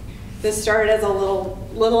mean, this started as a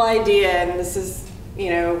little idea, and this is, you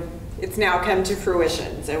know, it's now come to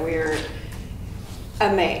fruition. So we're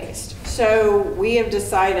amazed. So we have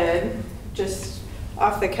decided, just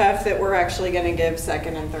off the cuff, that we're actually going to give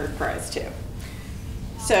second and third prize too.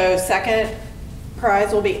 So second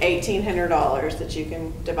prize will be $1,800 that you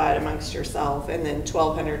can divide amongst yourself, and then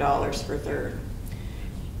 $1,200 for third.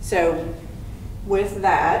 So with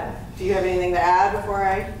that, do you have anything to add before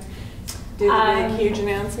I do the big, huge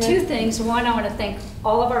announcement? Two things. One, I want to thank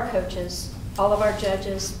all of our coaches, all of our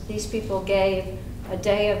judges. These people gave a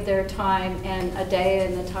day of their time, and a day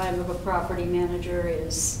in the time of a property manager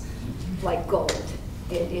is like gold.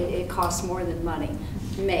 It costs more than money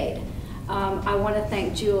made. I want to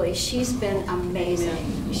thank Julie. She's been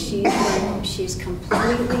amazing. She's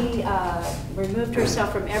completely removed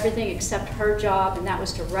herself from everything except her job, and that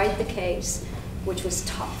was to write the case, which was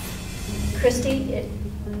tough. Christy,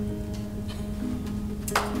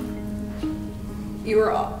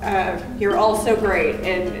 you're all so great,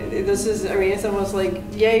 and this is, I mean, it's almost like,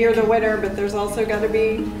 yeah, you're the winner, but there's also got to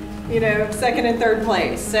be, you know, second and third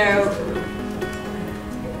place. So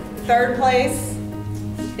third place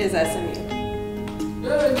is SMU.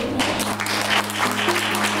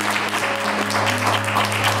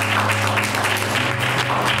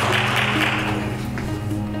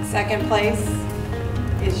 Second place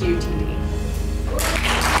is UTD.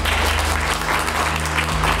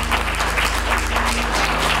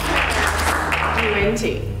 UNT.